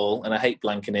blanket it all, and I hate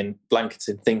blanketing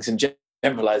things and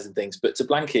generalizing things, but to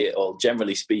blanket it all,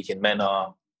 generally speaking, men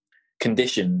are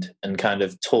conditioned and kind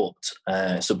of taught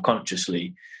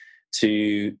subconsciously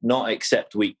to not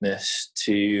accept weakness,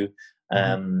 to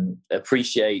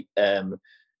appreciate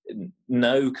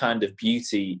no kind of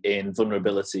beauty in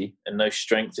vulnerability and no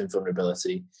strength in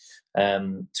vulnerability,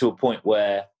 to a point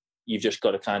where you've just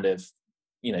got to kind of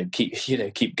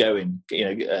keep going.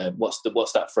 What's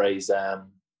that phrase?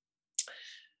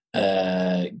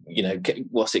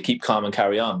 What's it? Keep calm and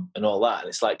carry on, and all that. And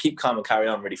it's like, keep calm and carry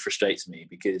on really frustrates me,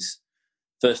 because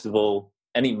first of all,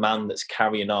 any man that's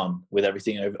carrying on with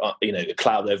everything over, a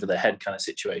cloud over their head kind of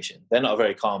situation, they're not a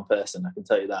very calm person. I can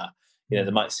tell you that. They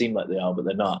might seem like they are, but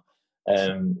they're not.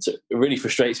 So it really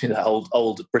frustrates me, that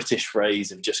old British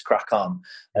phrase of just crack on.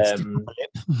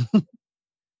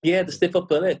 Yeah, the stiff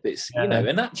upper lip. It's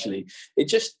and actually,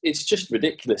 it's just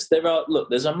ridiculous.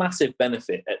 There's a massive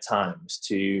benefit at times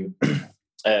to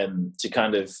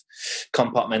kind of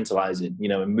compartmentalizing,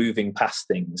 and moving past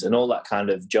things and all that kind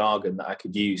of jargon that I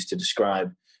could use to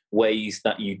describe ways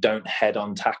that you don't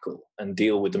head-on tackle and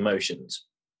deal with emotions.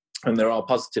 And there are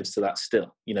positives to that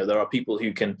still. There are people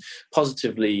who can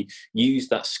positively use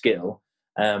that skill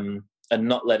and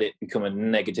not let it become a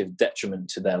negative detriment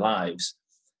to their lives.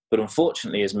 But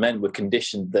unfortunately, as men, we're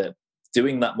conditioned that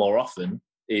doing that more often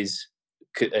is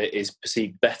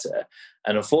perceived better.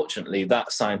 And unfortunately,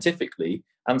 that scientifically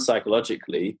and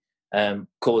psychologically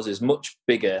causes much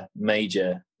bigger,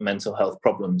 major mental health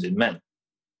problems in men.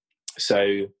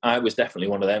 So I was definitely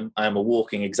one of them. I am a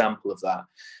walking example of that.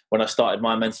 When I started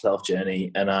my mental health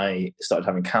journey and I started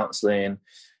having counselling,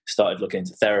 started looking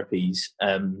into therapies,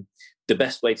 the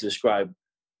best way to describe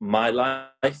my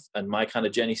life and my kind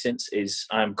of journey since is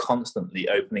I'm constantly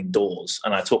opening doors.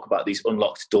 And I talk about these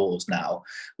unlocked doors now,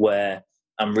 where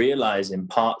I'm realizing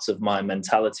parts of my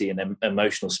mentality and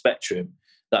emotional spectrum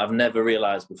that I've never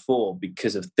realized before,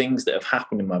 because of things that have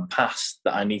happened in my past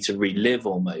that I need to relive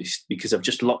almost, because I've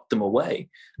just locked them away.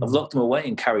 I've locked them away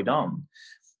and carried on.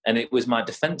 And it was my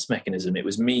defense mechanism. It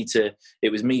was me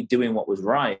doing what was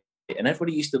right. And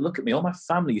everybody used to look at me, all my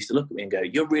family used to look at me and go,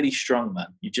 "You're really strong, man.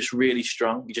 You're just really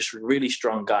strong. You're just a really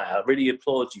strong guy. I really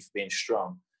applaud you for being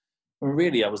strong." And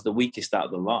really, I was the weakest out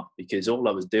of the lot, because all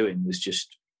I was doing was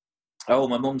just, "Oh,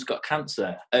 my mum's got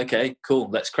cancer. Okay, cool.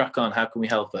 Let's crack on. How can we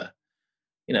help her?"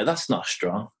 That's not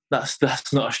strong. That's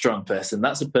not a strong person.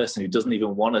 That's a person who doesn't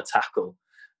even want to tackle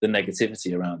the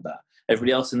negativity around that.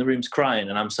 Everybody else in the room's crying,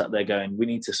 and I'm sat there going, "We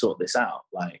need to sort this out."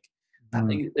 Like,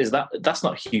 that's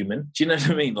not human. Do you know what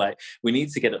I mean? Like, we need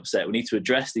to get upset. We need to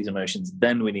address these emotions.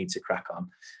 Then we need to crack on.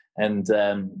 And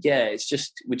it's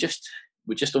just we're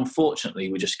just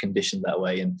unfortunately we're just conditioned that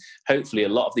way. And hopefully a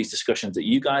lot of these discussions that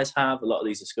you guys have, a lot of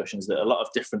these discussions that a lot of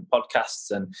different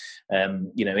podcasts and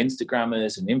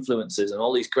Instagrammers and influencers and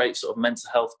all these great sort of mental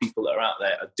health people that are out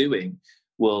there are doing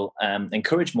will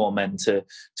encourage more men to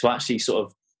actually sort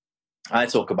of, I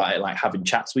talk about it like having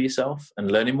chats with yourself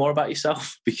and learning more about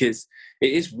yourself, because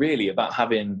it is really about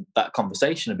having that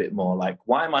conversation a bit more. Like,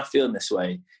 why am I feeling this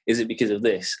way? Is it because of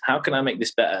this? How can I make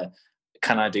this better?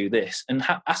 Can I do this? And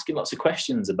asking lots of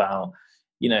questions about,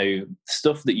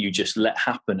 stuff that you just let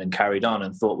happen and carried on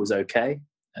and thought was okay.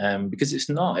 Because it's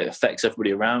not. It affects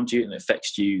everybody around you and it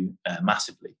affects you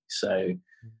massively. So,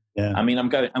 yeah. I mean, I'm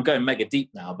going mega deep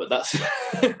now, but that's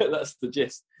that's the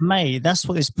gist. Mate, that's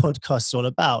what this podcast is all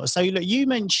about. So, look, you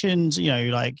mentioned,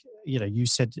 you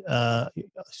said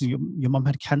your mum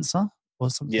had cancer or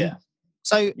something. Yeah.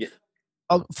 So,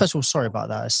 first of all, sorry about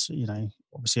that. It's,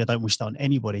 obviously, I don't wish that on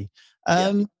anybody.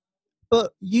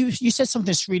 But you said something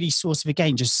that's really sort of,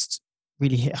 again, just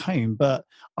really hit home. But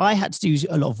I had to do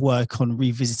a lot of work on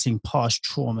revisiting past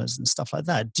traumas and stuff like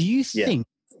that. Do you think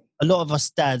a lot of us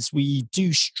dads, we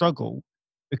do struggle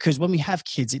because when we have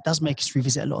kids, it does make us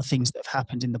revisit a lot of things that have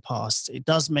happened in the past. It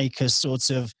does make us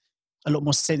sort of a lot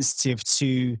more sensitive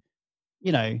to,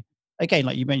 again,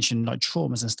 like you mentioned, like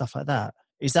traumas and stuff like that.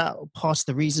 Is that part of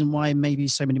the reason why maybe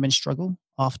so many men struggle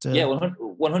after? Yeah,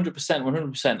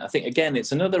 100%. I think, again,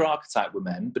 it's another archetype with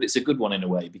men, but it's a good one in a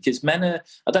way, because men are,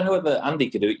 I don't know whether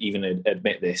Andy could even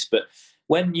admit this, but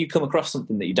when you come across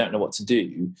something that you don't know what to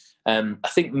do, I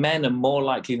think men are more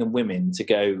likely than women to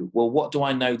go, well, what do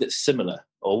I know that's similar?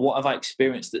 Or what have I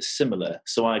experienced that's similar?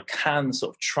 So I can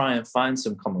sort of try and find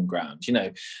some common ground,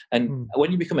 And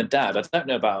when you become a dad, I don't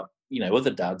know about,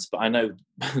 other dads, but I know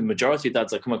the majority of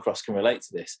dads I come across can relate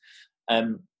to this.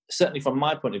 Certainly from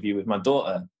my point of view with my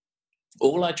daughter,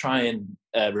 all I try and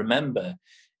remember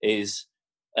is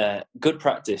good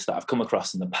practice that I've come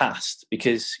across in the past,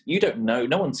 because you don't know,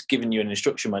 no one's given you an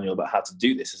instruction manual about how to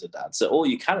do this as a dad. So all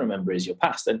you can remember is your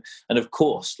past. And of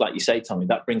course, like you say, Tommy,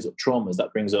 that brings up traumas,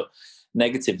 that brings up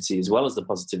negativity as well as the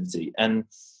positivity. And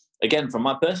again, from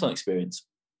my personal experience,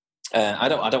 I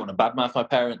don't want to badmouth my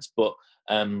parents, but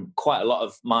quite a lot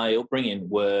of my upbringing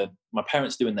were my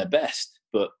parents doing their best.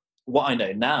 But what I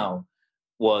know now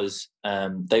was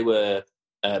they were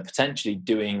potentially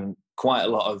doing quite a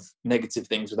lot of negative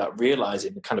things without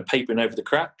realizing, kind of papering over the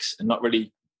cracks and not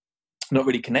really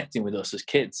connecting with us as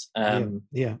kids.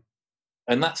 Yeah.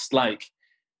 And that's like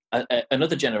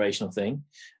another generational thing,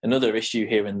 another issue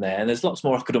here and there. And there's lots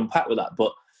more I could unpack with that.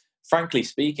 But frankly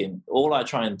speaking, all I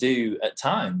try and do at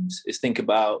times is think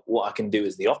about what I can do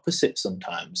as the opposite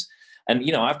sometimes. And,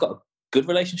 I've got good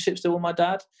relationships still with my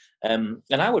dad. And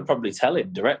I would probably tell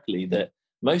him directly that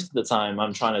most of the time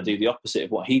I'm trying to do the opposite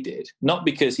of what he did. Not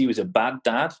because he was a bad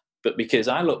dad, but because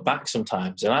I look back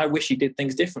sometimes and I wish he did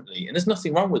things differently. And there's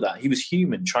nothing wrong with that. He was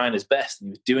human, trying his best, and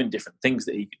he was doing different things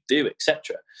that he could do,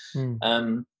 etc.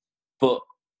 But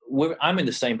I'm in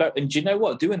the same boat. And do you know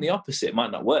what? Doing the opposite might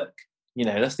not work.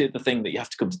 That's the other thing that you have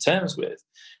to come to terms with.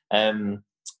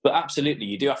 But absolutely,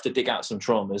 you do have to dig out some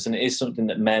traumas. And it is something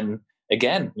that men,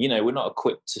 again, we're not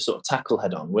equipped to sort of tackle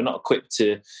head on. We're not equipped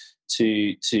to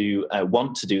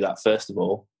want to do that, first of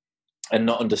all, and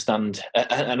not understand.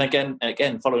 And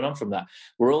again, following on from that,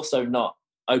 we're also not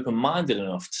open-minded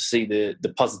enough to see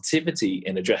the positivity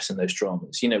in addressing those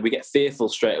traumas. We get fearful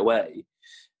straight away,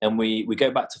 and we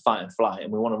go back to fight and flight,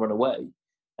 and we want to run away.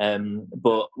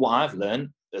 But what I've learned,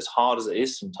 as hard as it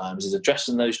is sometimes, is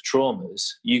addressing those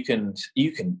traumas. You can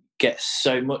get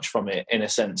so much from it, in a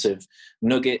sense of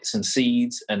nuggets and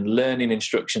seeds and learning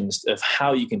instructions of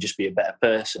how you can just be a better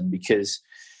person, because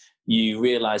you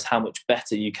realize how much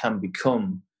better you can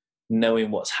become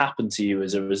knowing what's happened to you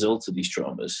as a result of these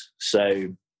traumas. So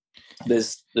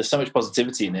there's so much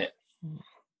positivity in it.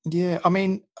 Yeah, I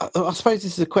mean, I suppose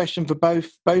this is a question for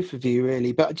both of you,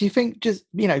 really. But do you think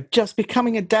just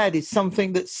becoming a dad is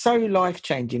something that's so life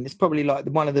changing? It's probably like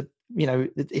one of the,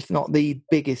 if not the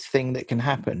biggest thing that can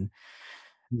happen.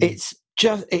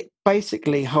 It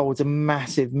basically holds a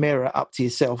massive mirror up to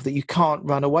yourself that you can't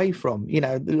run away from.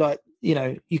 That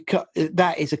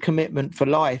is a commitment for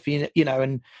life. And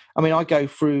I mean, I go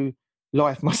through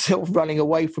life myself running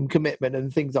away from commitment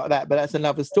and things like that. But that's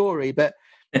another story. But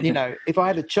if I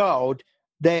had a child,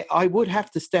 I would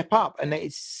have to step up, and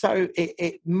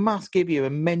it must give you a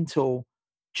mental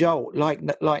jolt like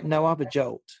no other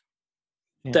jolt.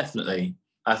 Yeah. Definitely,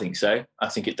 I think so. I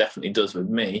think it definitely does with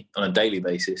me on a daily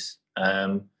basis.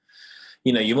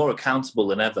 You're more accountable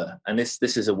than ever, and this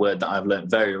is a word that I've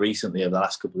learned very recently over the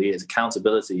last couple of years.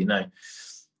 Accountability.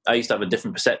 I used to have a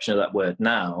different perception of that word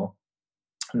now.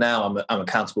 now I'm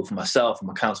accountable for myself. I'm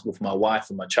accountable for my wife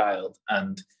and my child.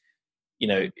 And, you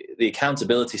know, the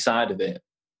accountability side of it,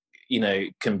 you know,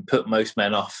 can put most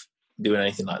men off doing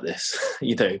anything like this.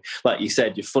 You know, like you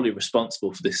said, you're fully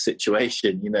responsible for this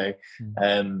situation, you know.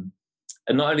 And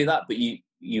not only that, but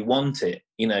you want it,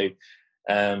 you know.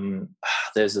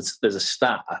 There's a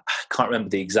stat, I can't remember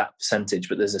the exact percentage,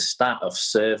 but there's a stat of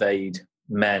surveyed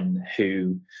men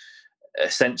who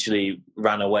essentially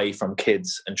ran away from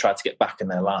kids and tried to get back in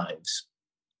their lives.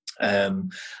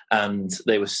 And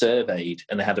they were surveyed,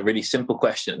 and they had a really simple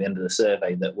question at the end of the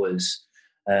survey that was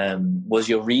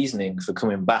your reasoning for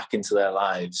coming back into their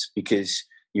lives because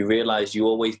you realized you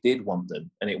always did want them,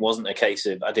 and it wasn't a case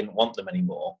of I didn't want them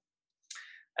anymore.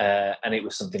 And it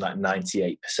was something like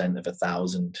 98% of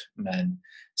 1,000 men.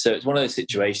 So it's one of those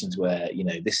situations where, you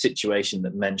know, this situation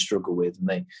that men struggle with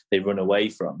and they run away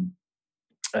from,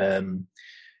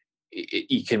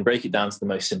 you can break it down to the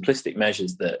most simplistic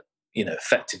measures that, you know,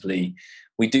 effectively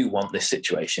we do want this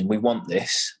situation. We want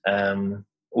this.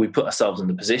 We put ourselves in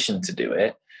the position to do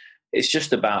it. It's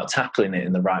just about tackling it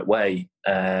in the right way,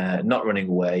 not running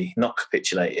away, not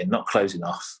capitulating, not closing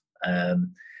off,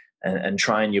 and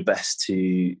trying your best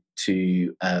to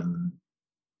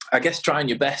I guess trying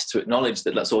your best to acknowledge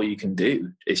that that's all you can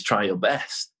do is try your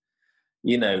best.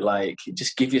 You know, like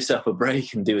just give yourself a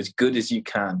break and do as good as you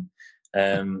can.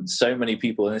 So many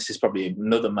people, and this is probably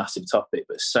another massive topic,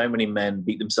 but so many men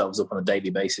beat themselves up on a daily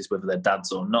basis, whether they're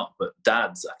dads or not. But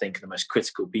dads, I think, are the most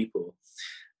critical people.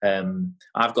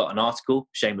 I've got an article,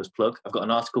 shameless plug, I've got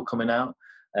an article coming out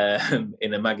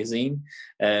in a magazine.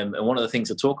 And one of the things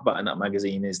I talk about in that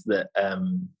magazine is that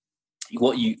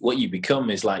what you become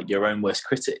is like your own worst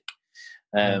critic.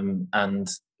 And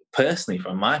personally,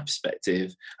 from my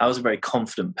perspective, I was a very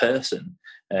confident person.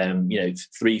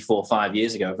 3, 4, 5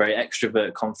 years ago, a very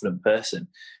extrovert, confident person.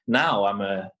 Now I'm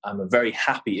a very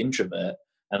happy introvert,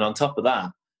 and on top of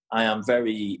that, I am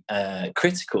very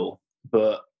critical.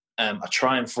 But I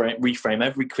try and reframe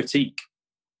every critique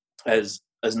as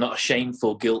not a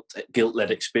shameful,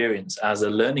 guilt-led experience, as a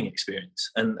learning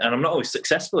experience. And I'm not always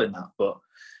successful in that, but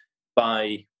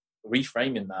by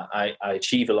reframing that, I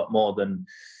achieve a lot more than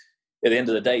at the end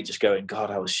of the day just going,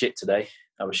 God, I was shit today.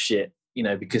 I was shit. You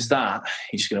know, because that,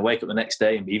 you're just going to wake up the next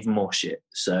day and be even more shit.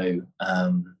 So,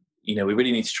 you know, we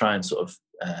really need to try and sort of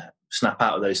snap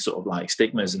out of those sort of like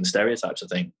stigmas and stereotypes, I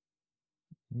think.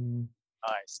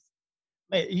 Nice.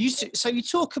 Mate, so you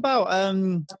talk about,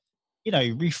 you know,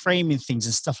 reframing things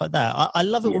and stuff like that. I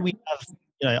love it when we have,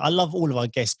 you know, I love all of our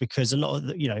guests because a lot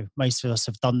of you know, most of us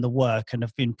have done the work and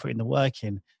have been putting the work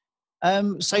in.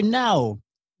 So now,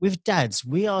 with dads,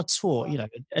 we are taught, you know,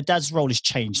 a dad's role has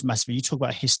changed massively. You talk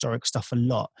about historic stuff a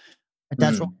lot. A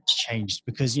dad's role has changed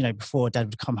because, you know, before dad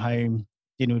would come home,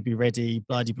 dinner would be ready,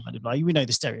 blah, blah, blah, blah. We know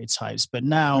the stereotypes, but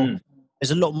now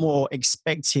there's a lot more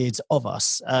expected of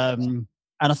us. And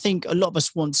I think a lot of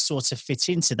us want to sort of fit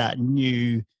into that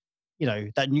new, you know,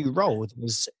 that new role that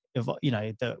was, you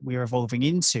know, that we're evolving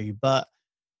into. But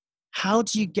how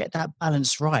do you get that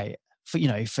balance right for, you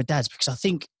know, for dads? Because I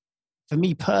think, for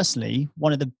me personally,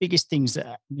 one of the biggest things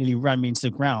that nearly ran me into the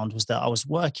ground was that I was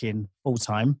working full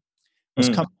time. I was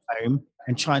coming home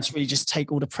and trying to really just take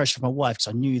all the pressure off my wife because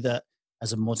I knew that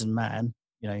as a modern man,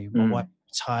 you know, my wife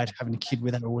was tired having a kid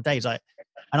with her all day. Like,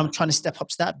 and I'm trying to step up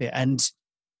to that bit. And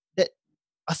that,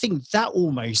 I think that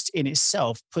almost in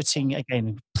itself, putting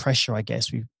again pressure, I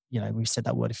guess we've said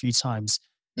that word a few times.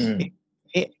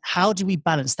 How do we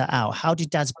balance that out? How do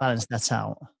dads balance that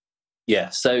out? Yeah.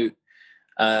 So,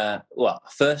 well,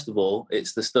 first of all,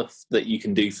 it's the stuff that you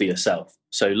can do for yourself.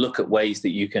 So look at ways that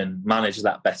you can manage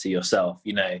that better yourself.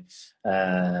 You know,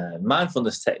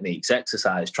 mindfulness techniques,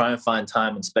 exercise, try and find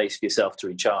time and space for yourself to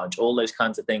recharge, all those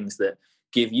kinds of things that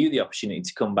give you the opportunity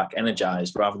to come back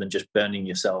energized rather than just burning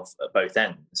yourself at both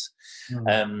ends.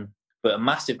 But a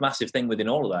massive, massive thing within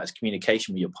all of that is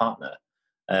communication with your partner.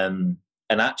 And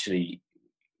actually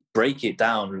break it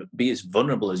down, be as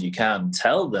vulnerable as you can.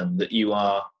 Tell them that you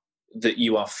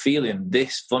are feeling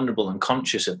this vulnerable and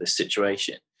conscious of this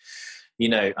situation. You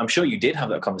know, I'm sure you did have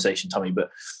that conversation, Tommy, but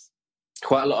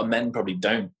quite a lot of men probably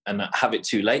don't and have it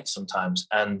too late sometimes.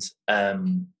 And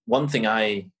one thing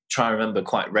I try and remember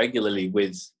quite regularly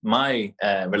with my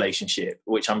relationship,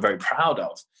 which I'm very proud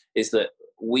of, is that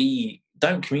we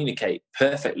don't communicate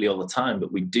perfectly all the time,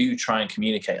 but we do try and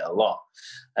communicate a lot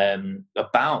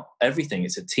about everything.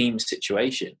 It's a team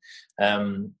situation.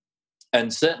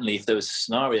 And certainly if there was a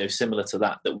scenario similar to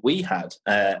that we had,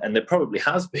 and there probably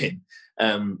has been,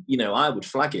 you know, I would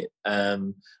flag it.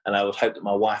 And I would hope that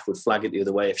my wife would flag it the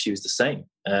other way if she was the same.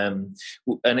 And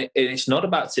it's not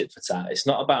about tit for tat. It's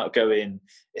not about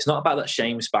that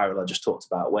shame spiral I just talked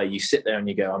about, where you sit there and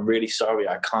you go, I'm really sorry,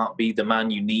 I can't be the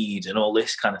man you need, and all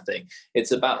this kind of thing.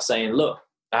 It's about saying, look,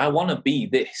 I want to be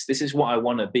this. This is what I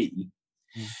want to be.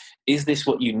 Is this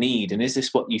what you need? And is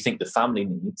this what you think the family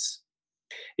needs?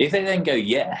 If they then go,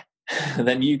 yeah,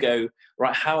 then you go,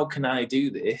 right, how can I do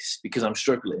this? Because I'm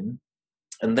struggling.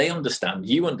 And they understand,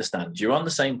 you understand, you're on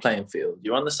the same playing field,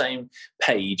 you're on the same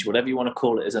page, whatever you want to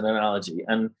call it as an analogy.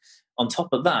 And on top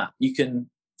of that, you can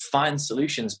find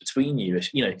solutions between you,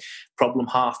 problem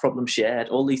half, problem shared,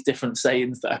 all these different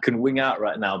sayings that I can wing out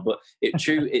right now. But it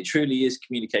truly is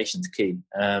communication's key.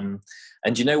 And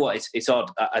you know what? It's odd.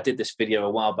 I did this video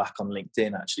a while back on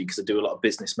LinkedIn, actually, because I do a lot of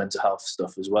business mental health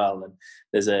stuff as well. And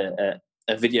there's a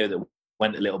video that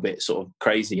went a little bit sort of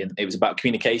crazy, and it was about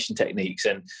communication techniques.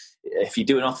 And if you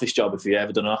do an office job, if you've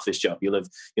ever done an office job,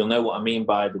 you'll know what I mean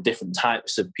by the different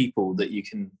types of people that you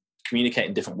can communicate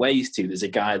in different ways to. There's a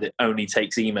guy that only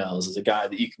takes emails. There's a guy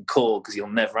that you can call because he'll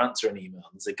never answer an email.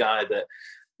 There's a guy that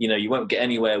you won't get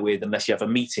anywhere with unless you have a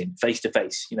meeting face to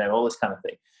face, all this kind of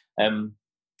thing.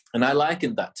 And I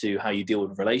likened that to how you deal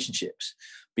with relationships,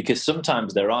 because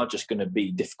sometimes there are just going to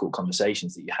be difficult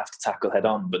conversations that you have to tackle head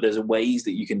on, but there's ways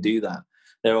that you can do that.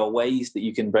 There are ways that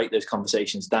you can break those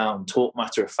conversations down, talk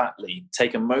matter-of-factly,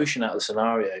 take emotion out of the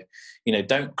scenario.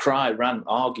 Don't cry, rant,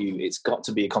 argue. It's got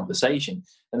to be a conversation.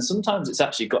 And sometimes it's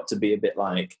actually got to be a bit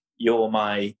like, you're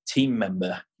my team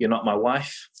member, you're not my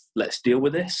wife, let's deal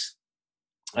with this.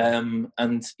 And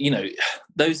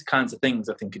those kinds of things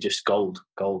I think are just gold.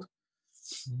 Love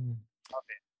it.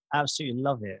 Absolutely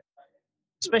love it.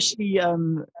 Especially,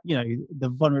 the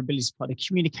vulnerability part, the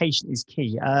communication is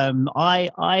key.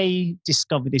 I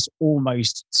discovered this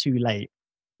almost too late,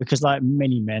 because like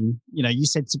many men, you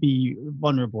said to be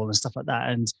vulnerable and stuff like that.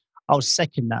 And I'll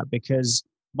second that, because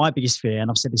my biggest fear, and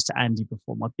I've said this to Andy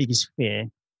before, my biggest fear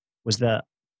was that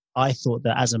I thought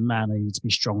that as a man, I needed to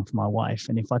be strong for my wife.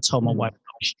 And if I told my wife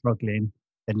I was struggling,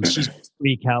 then she's going to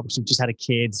freak out because we've just had a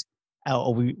kid,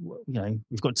 or we've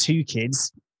got 2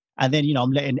 kids. And then,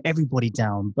 I'm letting everybody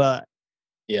down. But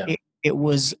I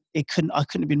couldn't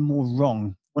have been more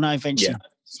wrong when I eventually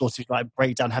sort of like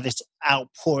break down, have this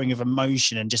outpouring of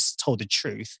emotion and just told the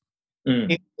truth.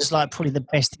 It was like probably the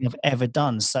best thing I've ever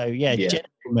done. So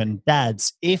gentlemen,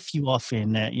 dads, if you are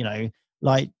feeling it,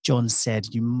 like John said,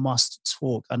 you must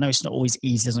talk. I know it's not always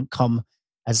easy, it doesn't come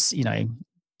as,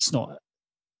 it's not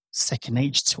second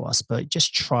nature to us, but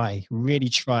just try, really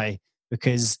try,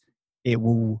 because it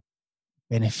will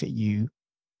benefit you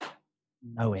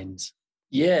no end.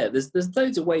 Yeah, there's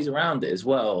loads of ways around it as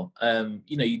well.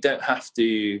 You don't have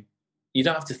to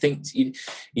think,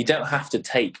 you don't have to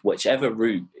take whichever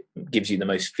route gives you the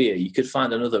most fear. You could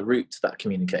find another route to that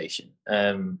communication.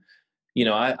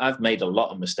 I've made a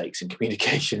lot of mistakes in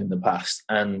communication in the past,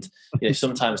 and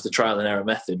sometimes the trial and error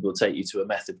method will take you to a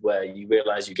method where you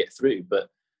realize you get through. But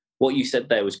what you said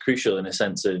there was crucial in a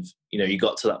sense of, you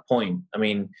got to that point. I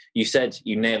mean, you said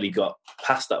you nearly got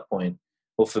past that point.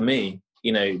 Well, for me,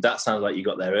 that sounds like you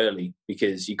got there early,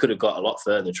 because you could have got a lot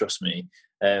further, trust me.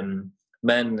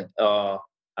 Men are,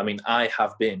 I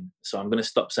have been, so I'm going to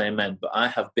stop saying men, but I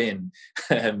have been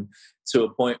to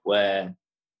a point where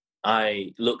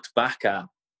I looked back at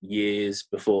years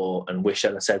before and wish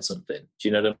I'd have said something. Do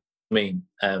you know what I mean?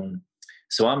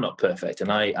 So I'm not perfect, and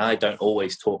I don't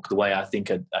always talk the way I think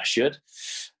I should.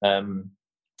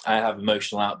 I have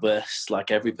emotional outbursts like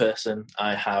every person.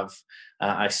 I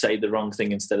say the wrong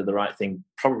thing instead of the right thing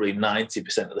probably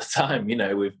 90% of the time,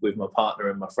 with my partner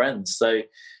and my friends. So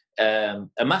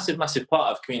a massive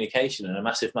part of communication, and a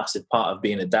massive part of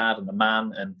being a dad and a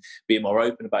man and being more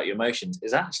open about your emotions,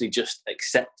 is actually just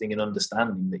accepting and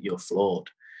understanding that you're flawed.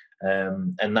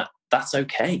 And that's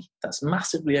okay. That's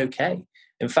massively okay.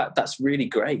 In fact, that's really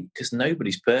great, because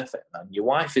nobody's perfect, man. Your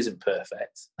wife isn't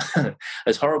perfect.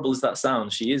 As horrible as that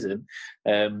sounds, she isn't.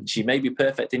 She may be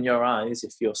perfect in your eyes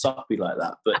if you're soppy like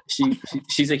that, but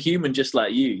she's a human just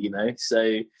like you,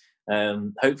 So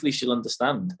hopefully she'll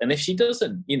understand. And if she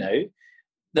doesn't,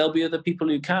 there'll be other people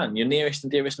who can, your nearest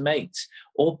and dearest mates,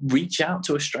 or reach out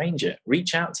to a stranger.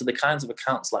 Reach out to the kinds of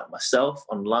accounts like myself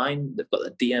online. They've got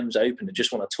their DMs open and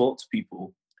just want to talk to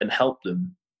people and help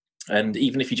them. And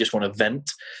even if you just want to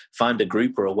vent, find a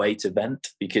group or a way to vent,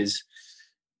 because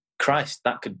Christ,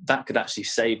 that could actually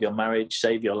save your marriage,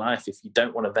 save your life. If you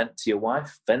don't want to vent to your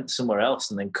wife, vent somewhere else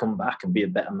and then come back and be a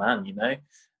better man,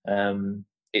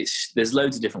 there's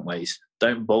loads of different ways.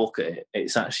 Don't balk at it.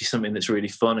 It's actually something that's really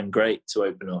fun and great to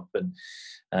open up.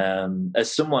 And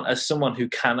as someone who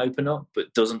can open up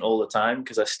but doesn't all the time,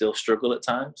 because I still struggle at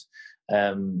times,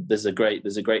 there's a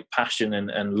great passion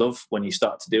and love when you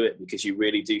start to do it, because you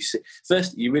really do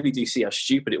see how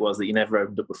stupid it was that you never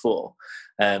opened up before.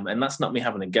 And that's not me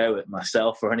having a go at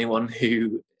myself or anyone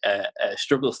who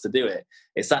struggles to do it.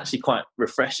 It's actually quite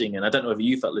refreshing. And I don't know if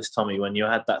you felt this, Tommy, when you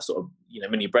had that sort of,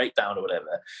 mini breakdown or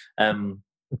whatever.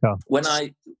 When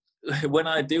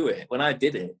I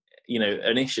did it,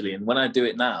 initially, and when I do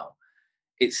it now,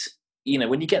 it's,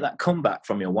 when you get that comeback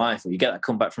from your wife, or you get that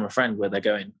comeback from a friend where they're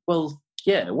going, well,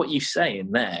 yeah, what you say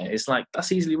in there is like,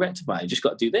 that's easily rectified. You just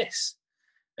got to do this.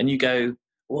 And you go,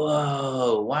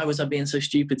 whoa, why was I being so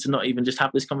stupid to not even just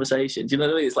have this conversation? Do you know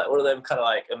what I mean? It's like one of them kind of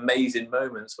like amazing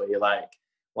moments where you're like,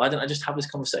 why didn't I just have this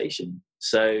conversation?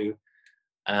 So,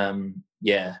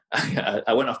 yeah,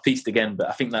 I went off piste again, but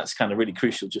I think that's kind of really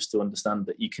crucial, just to understand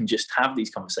that you can just have these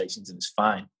conversations and it's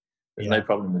fine. There's no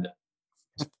problem with it.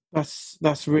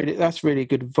 That's really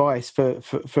good advice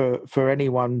for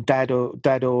anyone, dad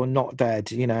or not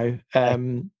dad.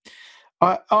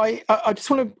 I just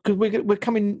want to, because we're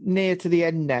coming near to the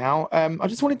end now. I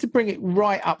just wanted to bring it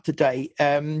right up to date.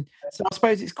 So I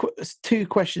suppose it's two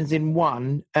questions in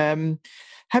one.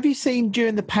 Have you seen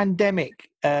during the pandemic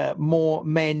more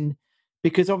men?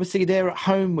 Because obviously they're at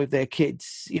home with their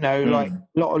kids, like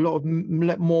a lot of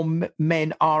more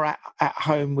men are at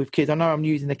home with kids. I know I'm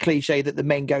using the cliche that the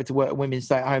men go to work and women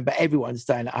stay at home, but everyone's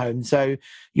staying at home. So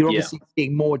you're obviously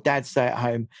seeing more dads stay at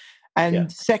home.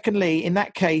 And secondly, in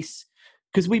that case,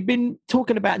 because we've been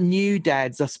talking about new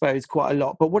dads, I suppose, quite a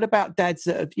lot. But what about dads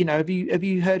that have, have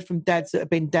you heard from dads that have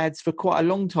been dads for quite a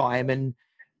long time and,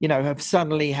 have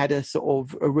suddenly had a sort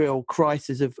of a real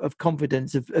crisis of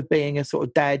confidence of being a sort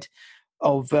of dad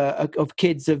of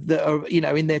kids that are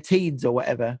in their teens or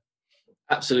whatever?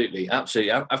 Absolutely.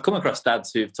 I've come across dads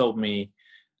who've told me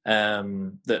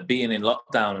that being in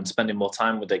lockdown and spending more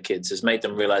time with their kids has made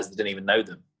them realise they didn't even know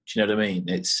them. Do you know what I mean?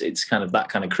 It's kind of that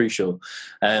kind of crucial.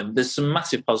 There's some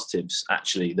massive positives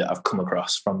actually that I've come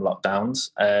across from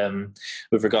lockdowns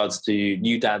with regards to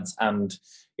new dads and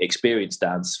experienced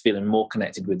dads feeling more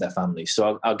connected with their families.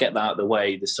 So I'll get that out of the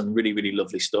way. There's some really, really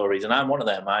lovely stories, and I'm one of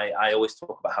them. I always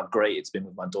talk about how great it's been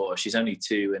with my daughter. She's only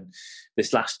 2, and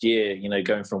this last year,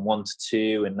 going from 1 to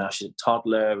 2, and now she's a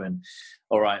toddler, and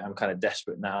all right, I'm kind of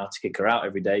desperate now to kick her out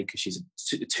every day because she's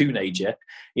a teenager.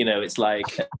 It's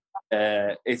like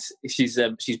she's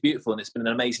beautiful, and it's been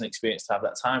an amazing experience to have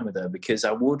that time with her, because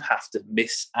I would have to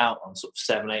miss out on sort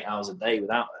of 7-8 hours a day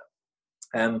without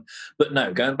her. But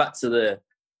no, going back to the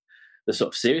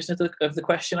sort of seriousness of the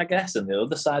question, I guess, and the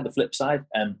other side, the flip side,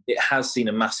 it has seen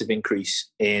a massive increase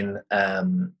in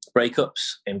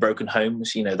breakups, in broken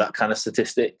homes, that kind of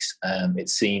statistics. I've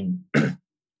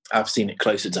seen it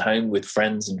closer to home with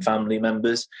friends and family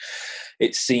members.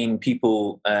 It's seen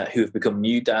people who have become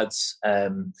new dads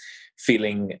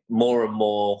feeling more and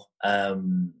more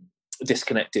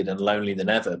disconnected and lonely than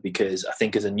ever, because I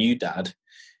think as a new dad,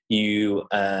 you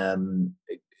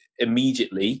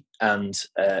immediately and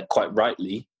quite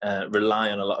rightly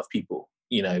rely on a lot of people,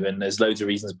 and there's loads of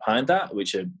reasons behind that,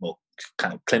 which are more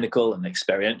kind of clinical and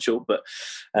experiential. But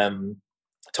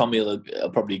Tommy will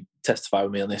probably testify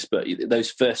with me on this, but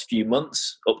those first few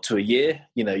months up to a year,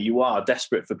 you are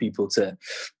desperate for people to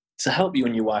help you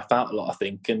and your wife out a lot, I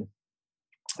think. And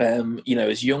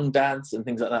as young dads and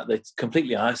things like that, they're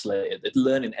completely isolated. They're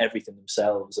learning everything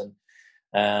themselves,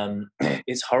 and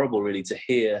it's horrible really to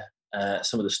hear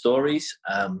some of the stories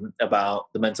about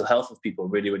the mental health of people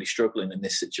really, really struggling in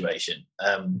this situation.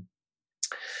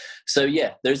 So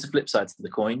yeah, there's the flip side to the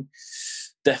coin.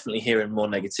 Definitely hearing more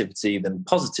negativity than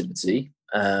positivity.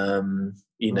 The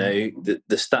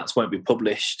stats won't be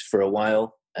published for a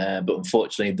while, but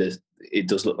unfortunately it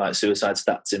does look like suicide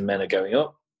stats in men are going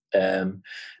up. And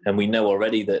we know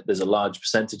already that there's a large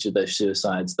percentage of those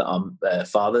suicides that are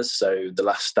fathers. So the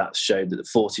last stats showed that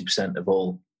 40% of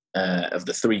all of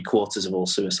the 3/4 of all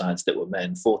suicides that were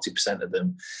men, 40% of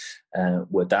them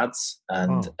were dads,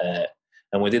 and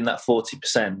within that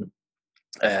 40%,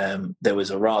 there was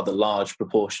a rather large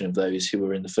proportion of those who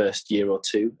were in the first year or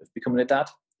two of becoming a dad.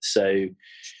 So,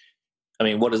 I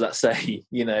mean, what does that say?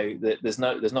 There's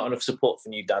not enough support for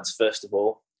new dads, first of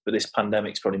all, but this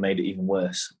pandemic's probably made it even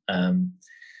worse.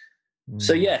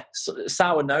 So yeah,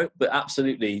 sour note, but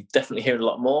absolutely, definitely hearing a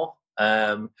lot more.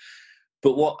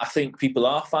 But what I think people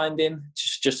are finding,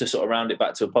 just to sort of round it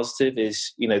back to a positive,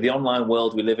 is, the online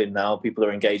world we live in now, people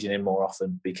are engaging in more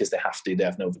often because they have to, they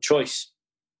have no other choice.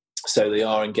 So they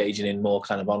are engaging in more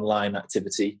kind of online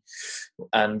activity.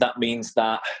 And that means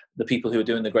that the people who are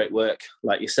doing the great work,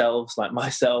 like yourselves, like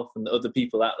myself, and the other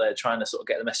people out there trying to sort of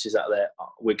get the messages out there,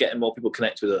 we're getting more people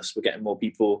connect with us. We're getting more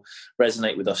people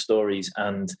resonate with our stories.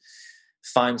 And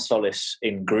find solace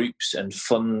in groups and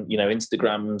fun,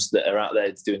 Instagrams that are out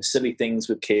there doing silly things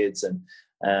with kids. And,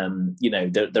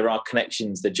 there are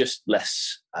connections. They're just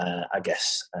less, they're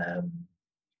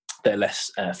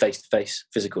less face-to-face,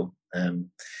 physical.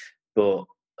 But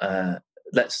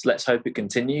let's hope it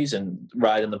continues and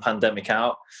riding the pandemic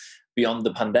out. Beyond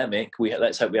the pandemic,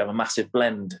 let's hope we have a massive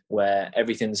blend where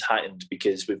everything's heightened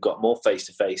because we've got more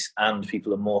face-to-face and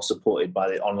people are more supported by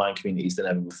the online communities than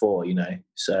ever before,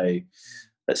 So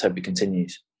let's hope it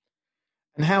continues.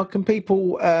 And how can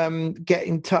people get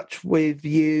in touch with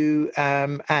you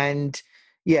and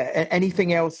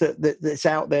anything else that's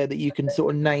out there that you can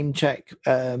sort of name check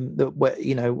a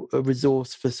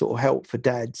resource for sort of help for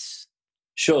dads?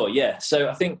 Sure, yeah. So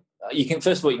I think you can,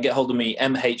 first of all, you can get hold of me,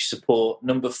 MH Support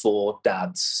 4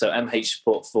 Dads. So MH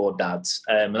Support 4 Dads.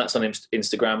 And that's on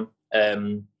Instagram.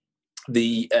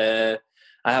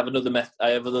 I have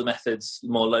other methods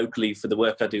more locally for the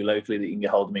work I do locally that you can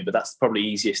get hold of me, but that's probably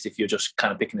easiest if you're just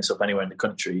kind of picking this up anywhere in the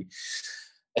country.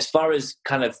 As far as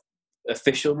kind of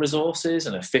official resources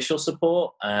and official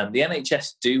support, the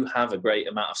NHS do have a great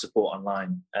amount of support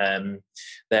online.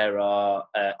 There are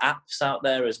apps out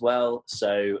there as well.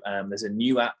 So there's a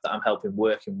new app that I'm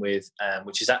working with,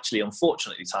 which is actually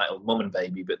unfortunately titled Mum and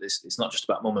Baby, but it's not just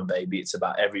about mum and baby, it's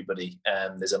about everybody.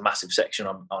 There's a massive section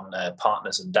on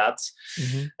partners and dads.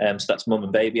 So that's Mum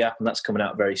and Baby app, and that's coming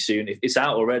out very soon. It's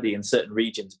out already in certain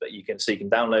regions, but you can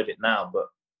download it now, but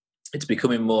it's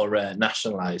becoming more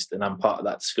nationalised, and I'm part of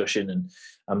that discussion, and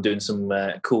I'm doing some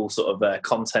cool sort of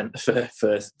content for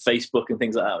Facebook and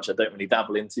things like that, which I don't really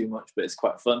dabble in too much, but it's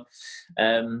quite fun.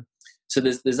 So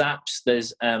there's apps,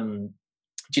 there's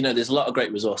there's a lot of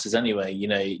great resources anyway.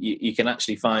 You can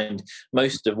actually find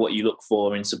most of what you look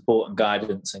for in support and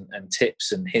guidance and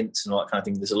tips and hints and all that kind of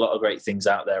thing. There's a lot of great things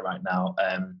out there right now.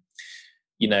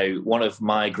 One of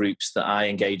my groups that I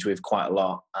engage with quite a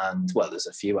lot, and there's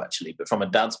a few actually, but from a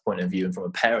dad's point of view and from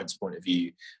a parent's point of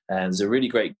view, there's a really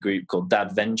great group called Dad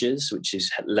Vengers, which is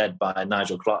led by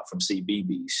Nigel Clark from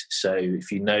CBeebies. So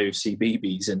if you know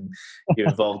CBeebies and you're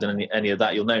involved in any of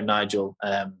that, you'll know Nigel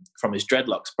from his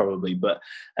dreadlocks probably. But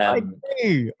I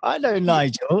know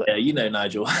Nigel. Yeah, you know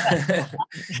Nigel.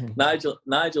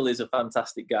 Nigel is a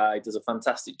fantastic guy, does a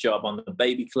fantastic job on the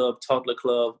Baby Club, Toddler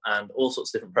Club, and all sorts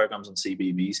of different programs on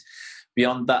CBeebies.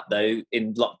 Beyond that, though,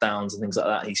 in lockdowns and things like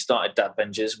that, he started Dad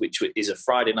Vengers, which is a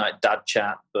Friday night dad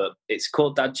chat, but it's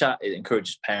called Dad Chat. It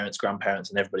encourages parents, grandparents,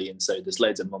 and everybody in. So there's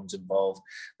loads of mums involved.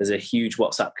 There's a huge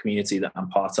WhatsApp community that I'm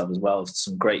part of as well.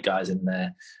 Some great guys in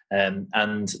there.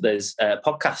 And there's a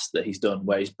podcast that he's done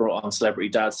where he's brought on celebrity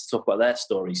dads to talk about their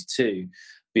stories too.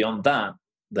 Beyond that,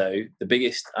 though, the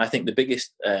biggest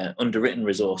underwritten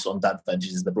resource on Dad Vengers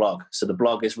is the blog. So the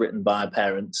blog is written by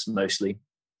parents mostly,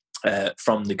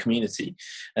 from the community,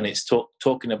 and it's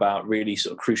talking about really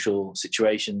sort of crucial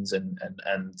situations and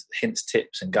hints,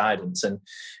 tips and guidance, and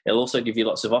it'll also give you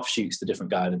lots of offshoots to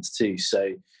different guidance too.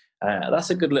 So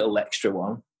that's a good little extra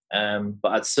one.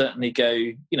 But I'd certainly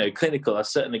go, clinical, I'd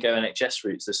certainly go NHS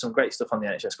routes. There's some great stuff on the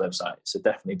NHS website, so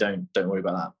definitely don't worry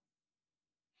about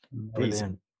that.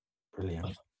 Brilliant.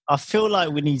 I feel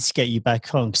like we need to get you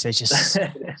back on because there's just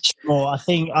more. I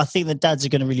think the dads are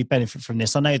going to really benefit from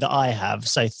this. I know that I have.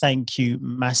 So thank you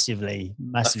massively.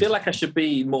 I feel like I should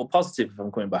be more positive if I'm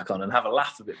coming back on and have a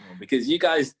laugh a bit more, because you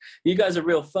guys are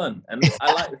real fun, and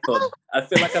I like the fun. I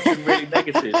feel like I've been really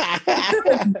negative.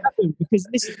 Because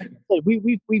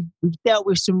we've dealt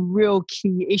with some real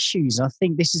key issues. I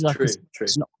think this is like true.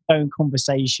 It's an ongoing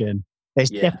conversation. There's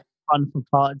definitely fun for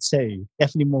part 2.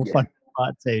 Definitely more fun for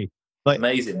part 2. But,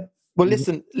 amazing. Well,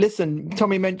 listen.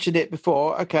 Tommy mentioned it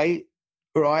before. Okay,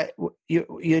 right.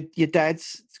 Your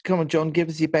dad's. Come on, John. Give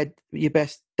us your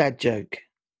best dad joke.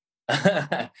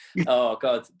 Oh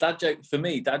God, dad joke for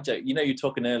me. Dad joke. You're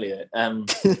talking earlier.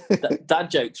 Dad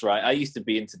jokes, right? I used to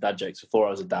be into dad jokes before I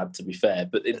was a dad, to be fair.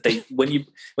 But when you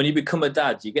become a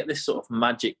dad, you get this sort of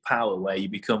magic power where you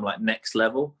become like next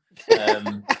level.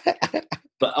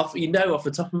 But off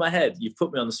the top of my head, you've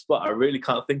put me on the spot. I really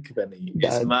can't think of any.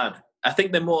 It's mad. I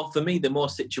think they're more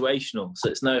situational.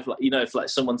 So it's if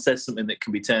someone says something that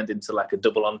can be turned into like a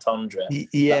double entendre.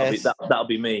 Yes. That'll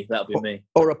be me. Me.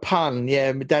 Or a pun.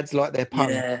 Yeah, my dads like their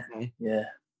pun.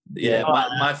 Yeah.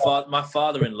 My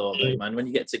father-in-law, though, man, when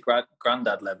you get to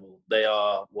granddad level,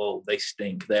 they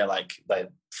stink. They're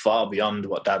far beyond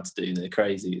what dads do. They're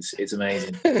crazy. It's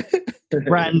amazing.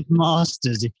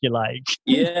 Grandmasters, if you like.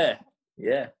 Yeah.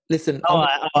 Listen.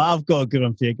 I've got a good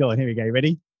one for you. Go on, here we go.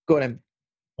 Ready? Go on then.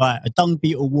 Right, a dung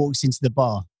beetle walks into the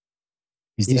bar.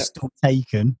 Is this still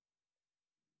taken?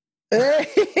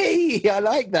 Hey, I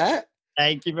like that.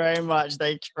 Thank you very much.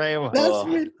 Thank you very much.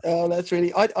 That's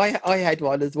really. I had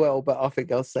one as well, but I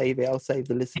think I'll save it. I'll save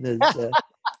the listeners.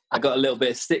 I got a little bit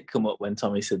of stick come up when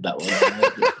Tommy said that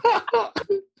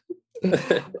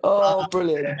one. Oh,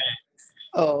 brilliant!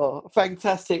 Oh,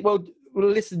 fantastic. Well,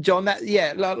 listen, John.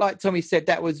 Like Tommy said,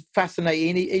 that was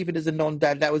fascinating. Even as a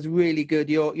non-dad, that was really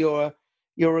good. You're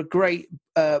a great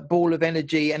ball of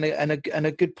energy and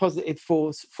a good positive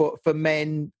force for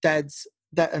men, dads,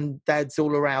 and dads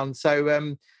all around.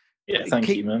 So thank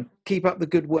you, man. Keep up the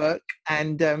good work,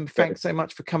 and thanks so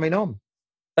much for coming on.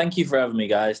 Thank you for having me,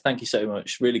 guys. Thank you so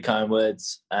much. Really kind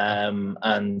words.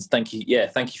 And thank you. Yeah,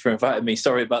 thank you for inviting me.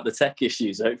 Sorry about the tech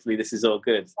issues. Hopefully this is all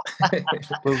good.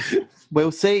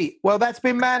 We'll see. Well, that's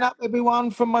been Man Up,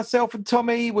 everyone, from myself and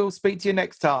Tommy. We'll speak to you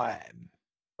next time.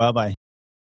 Bye-bye.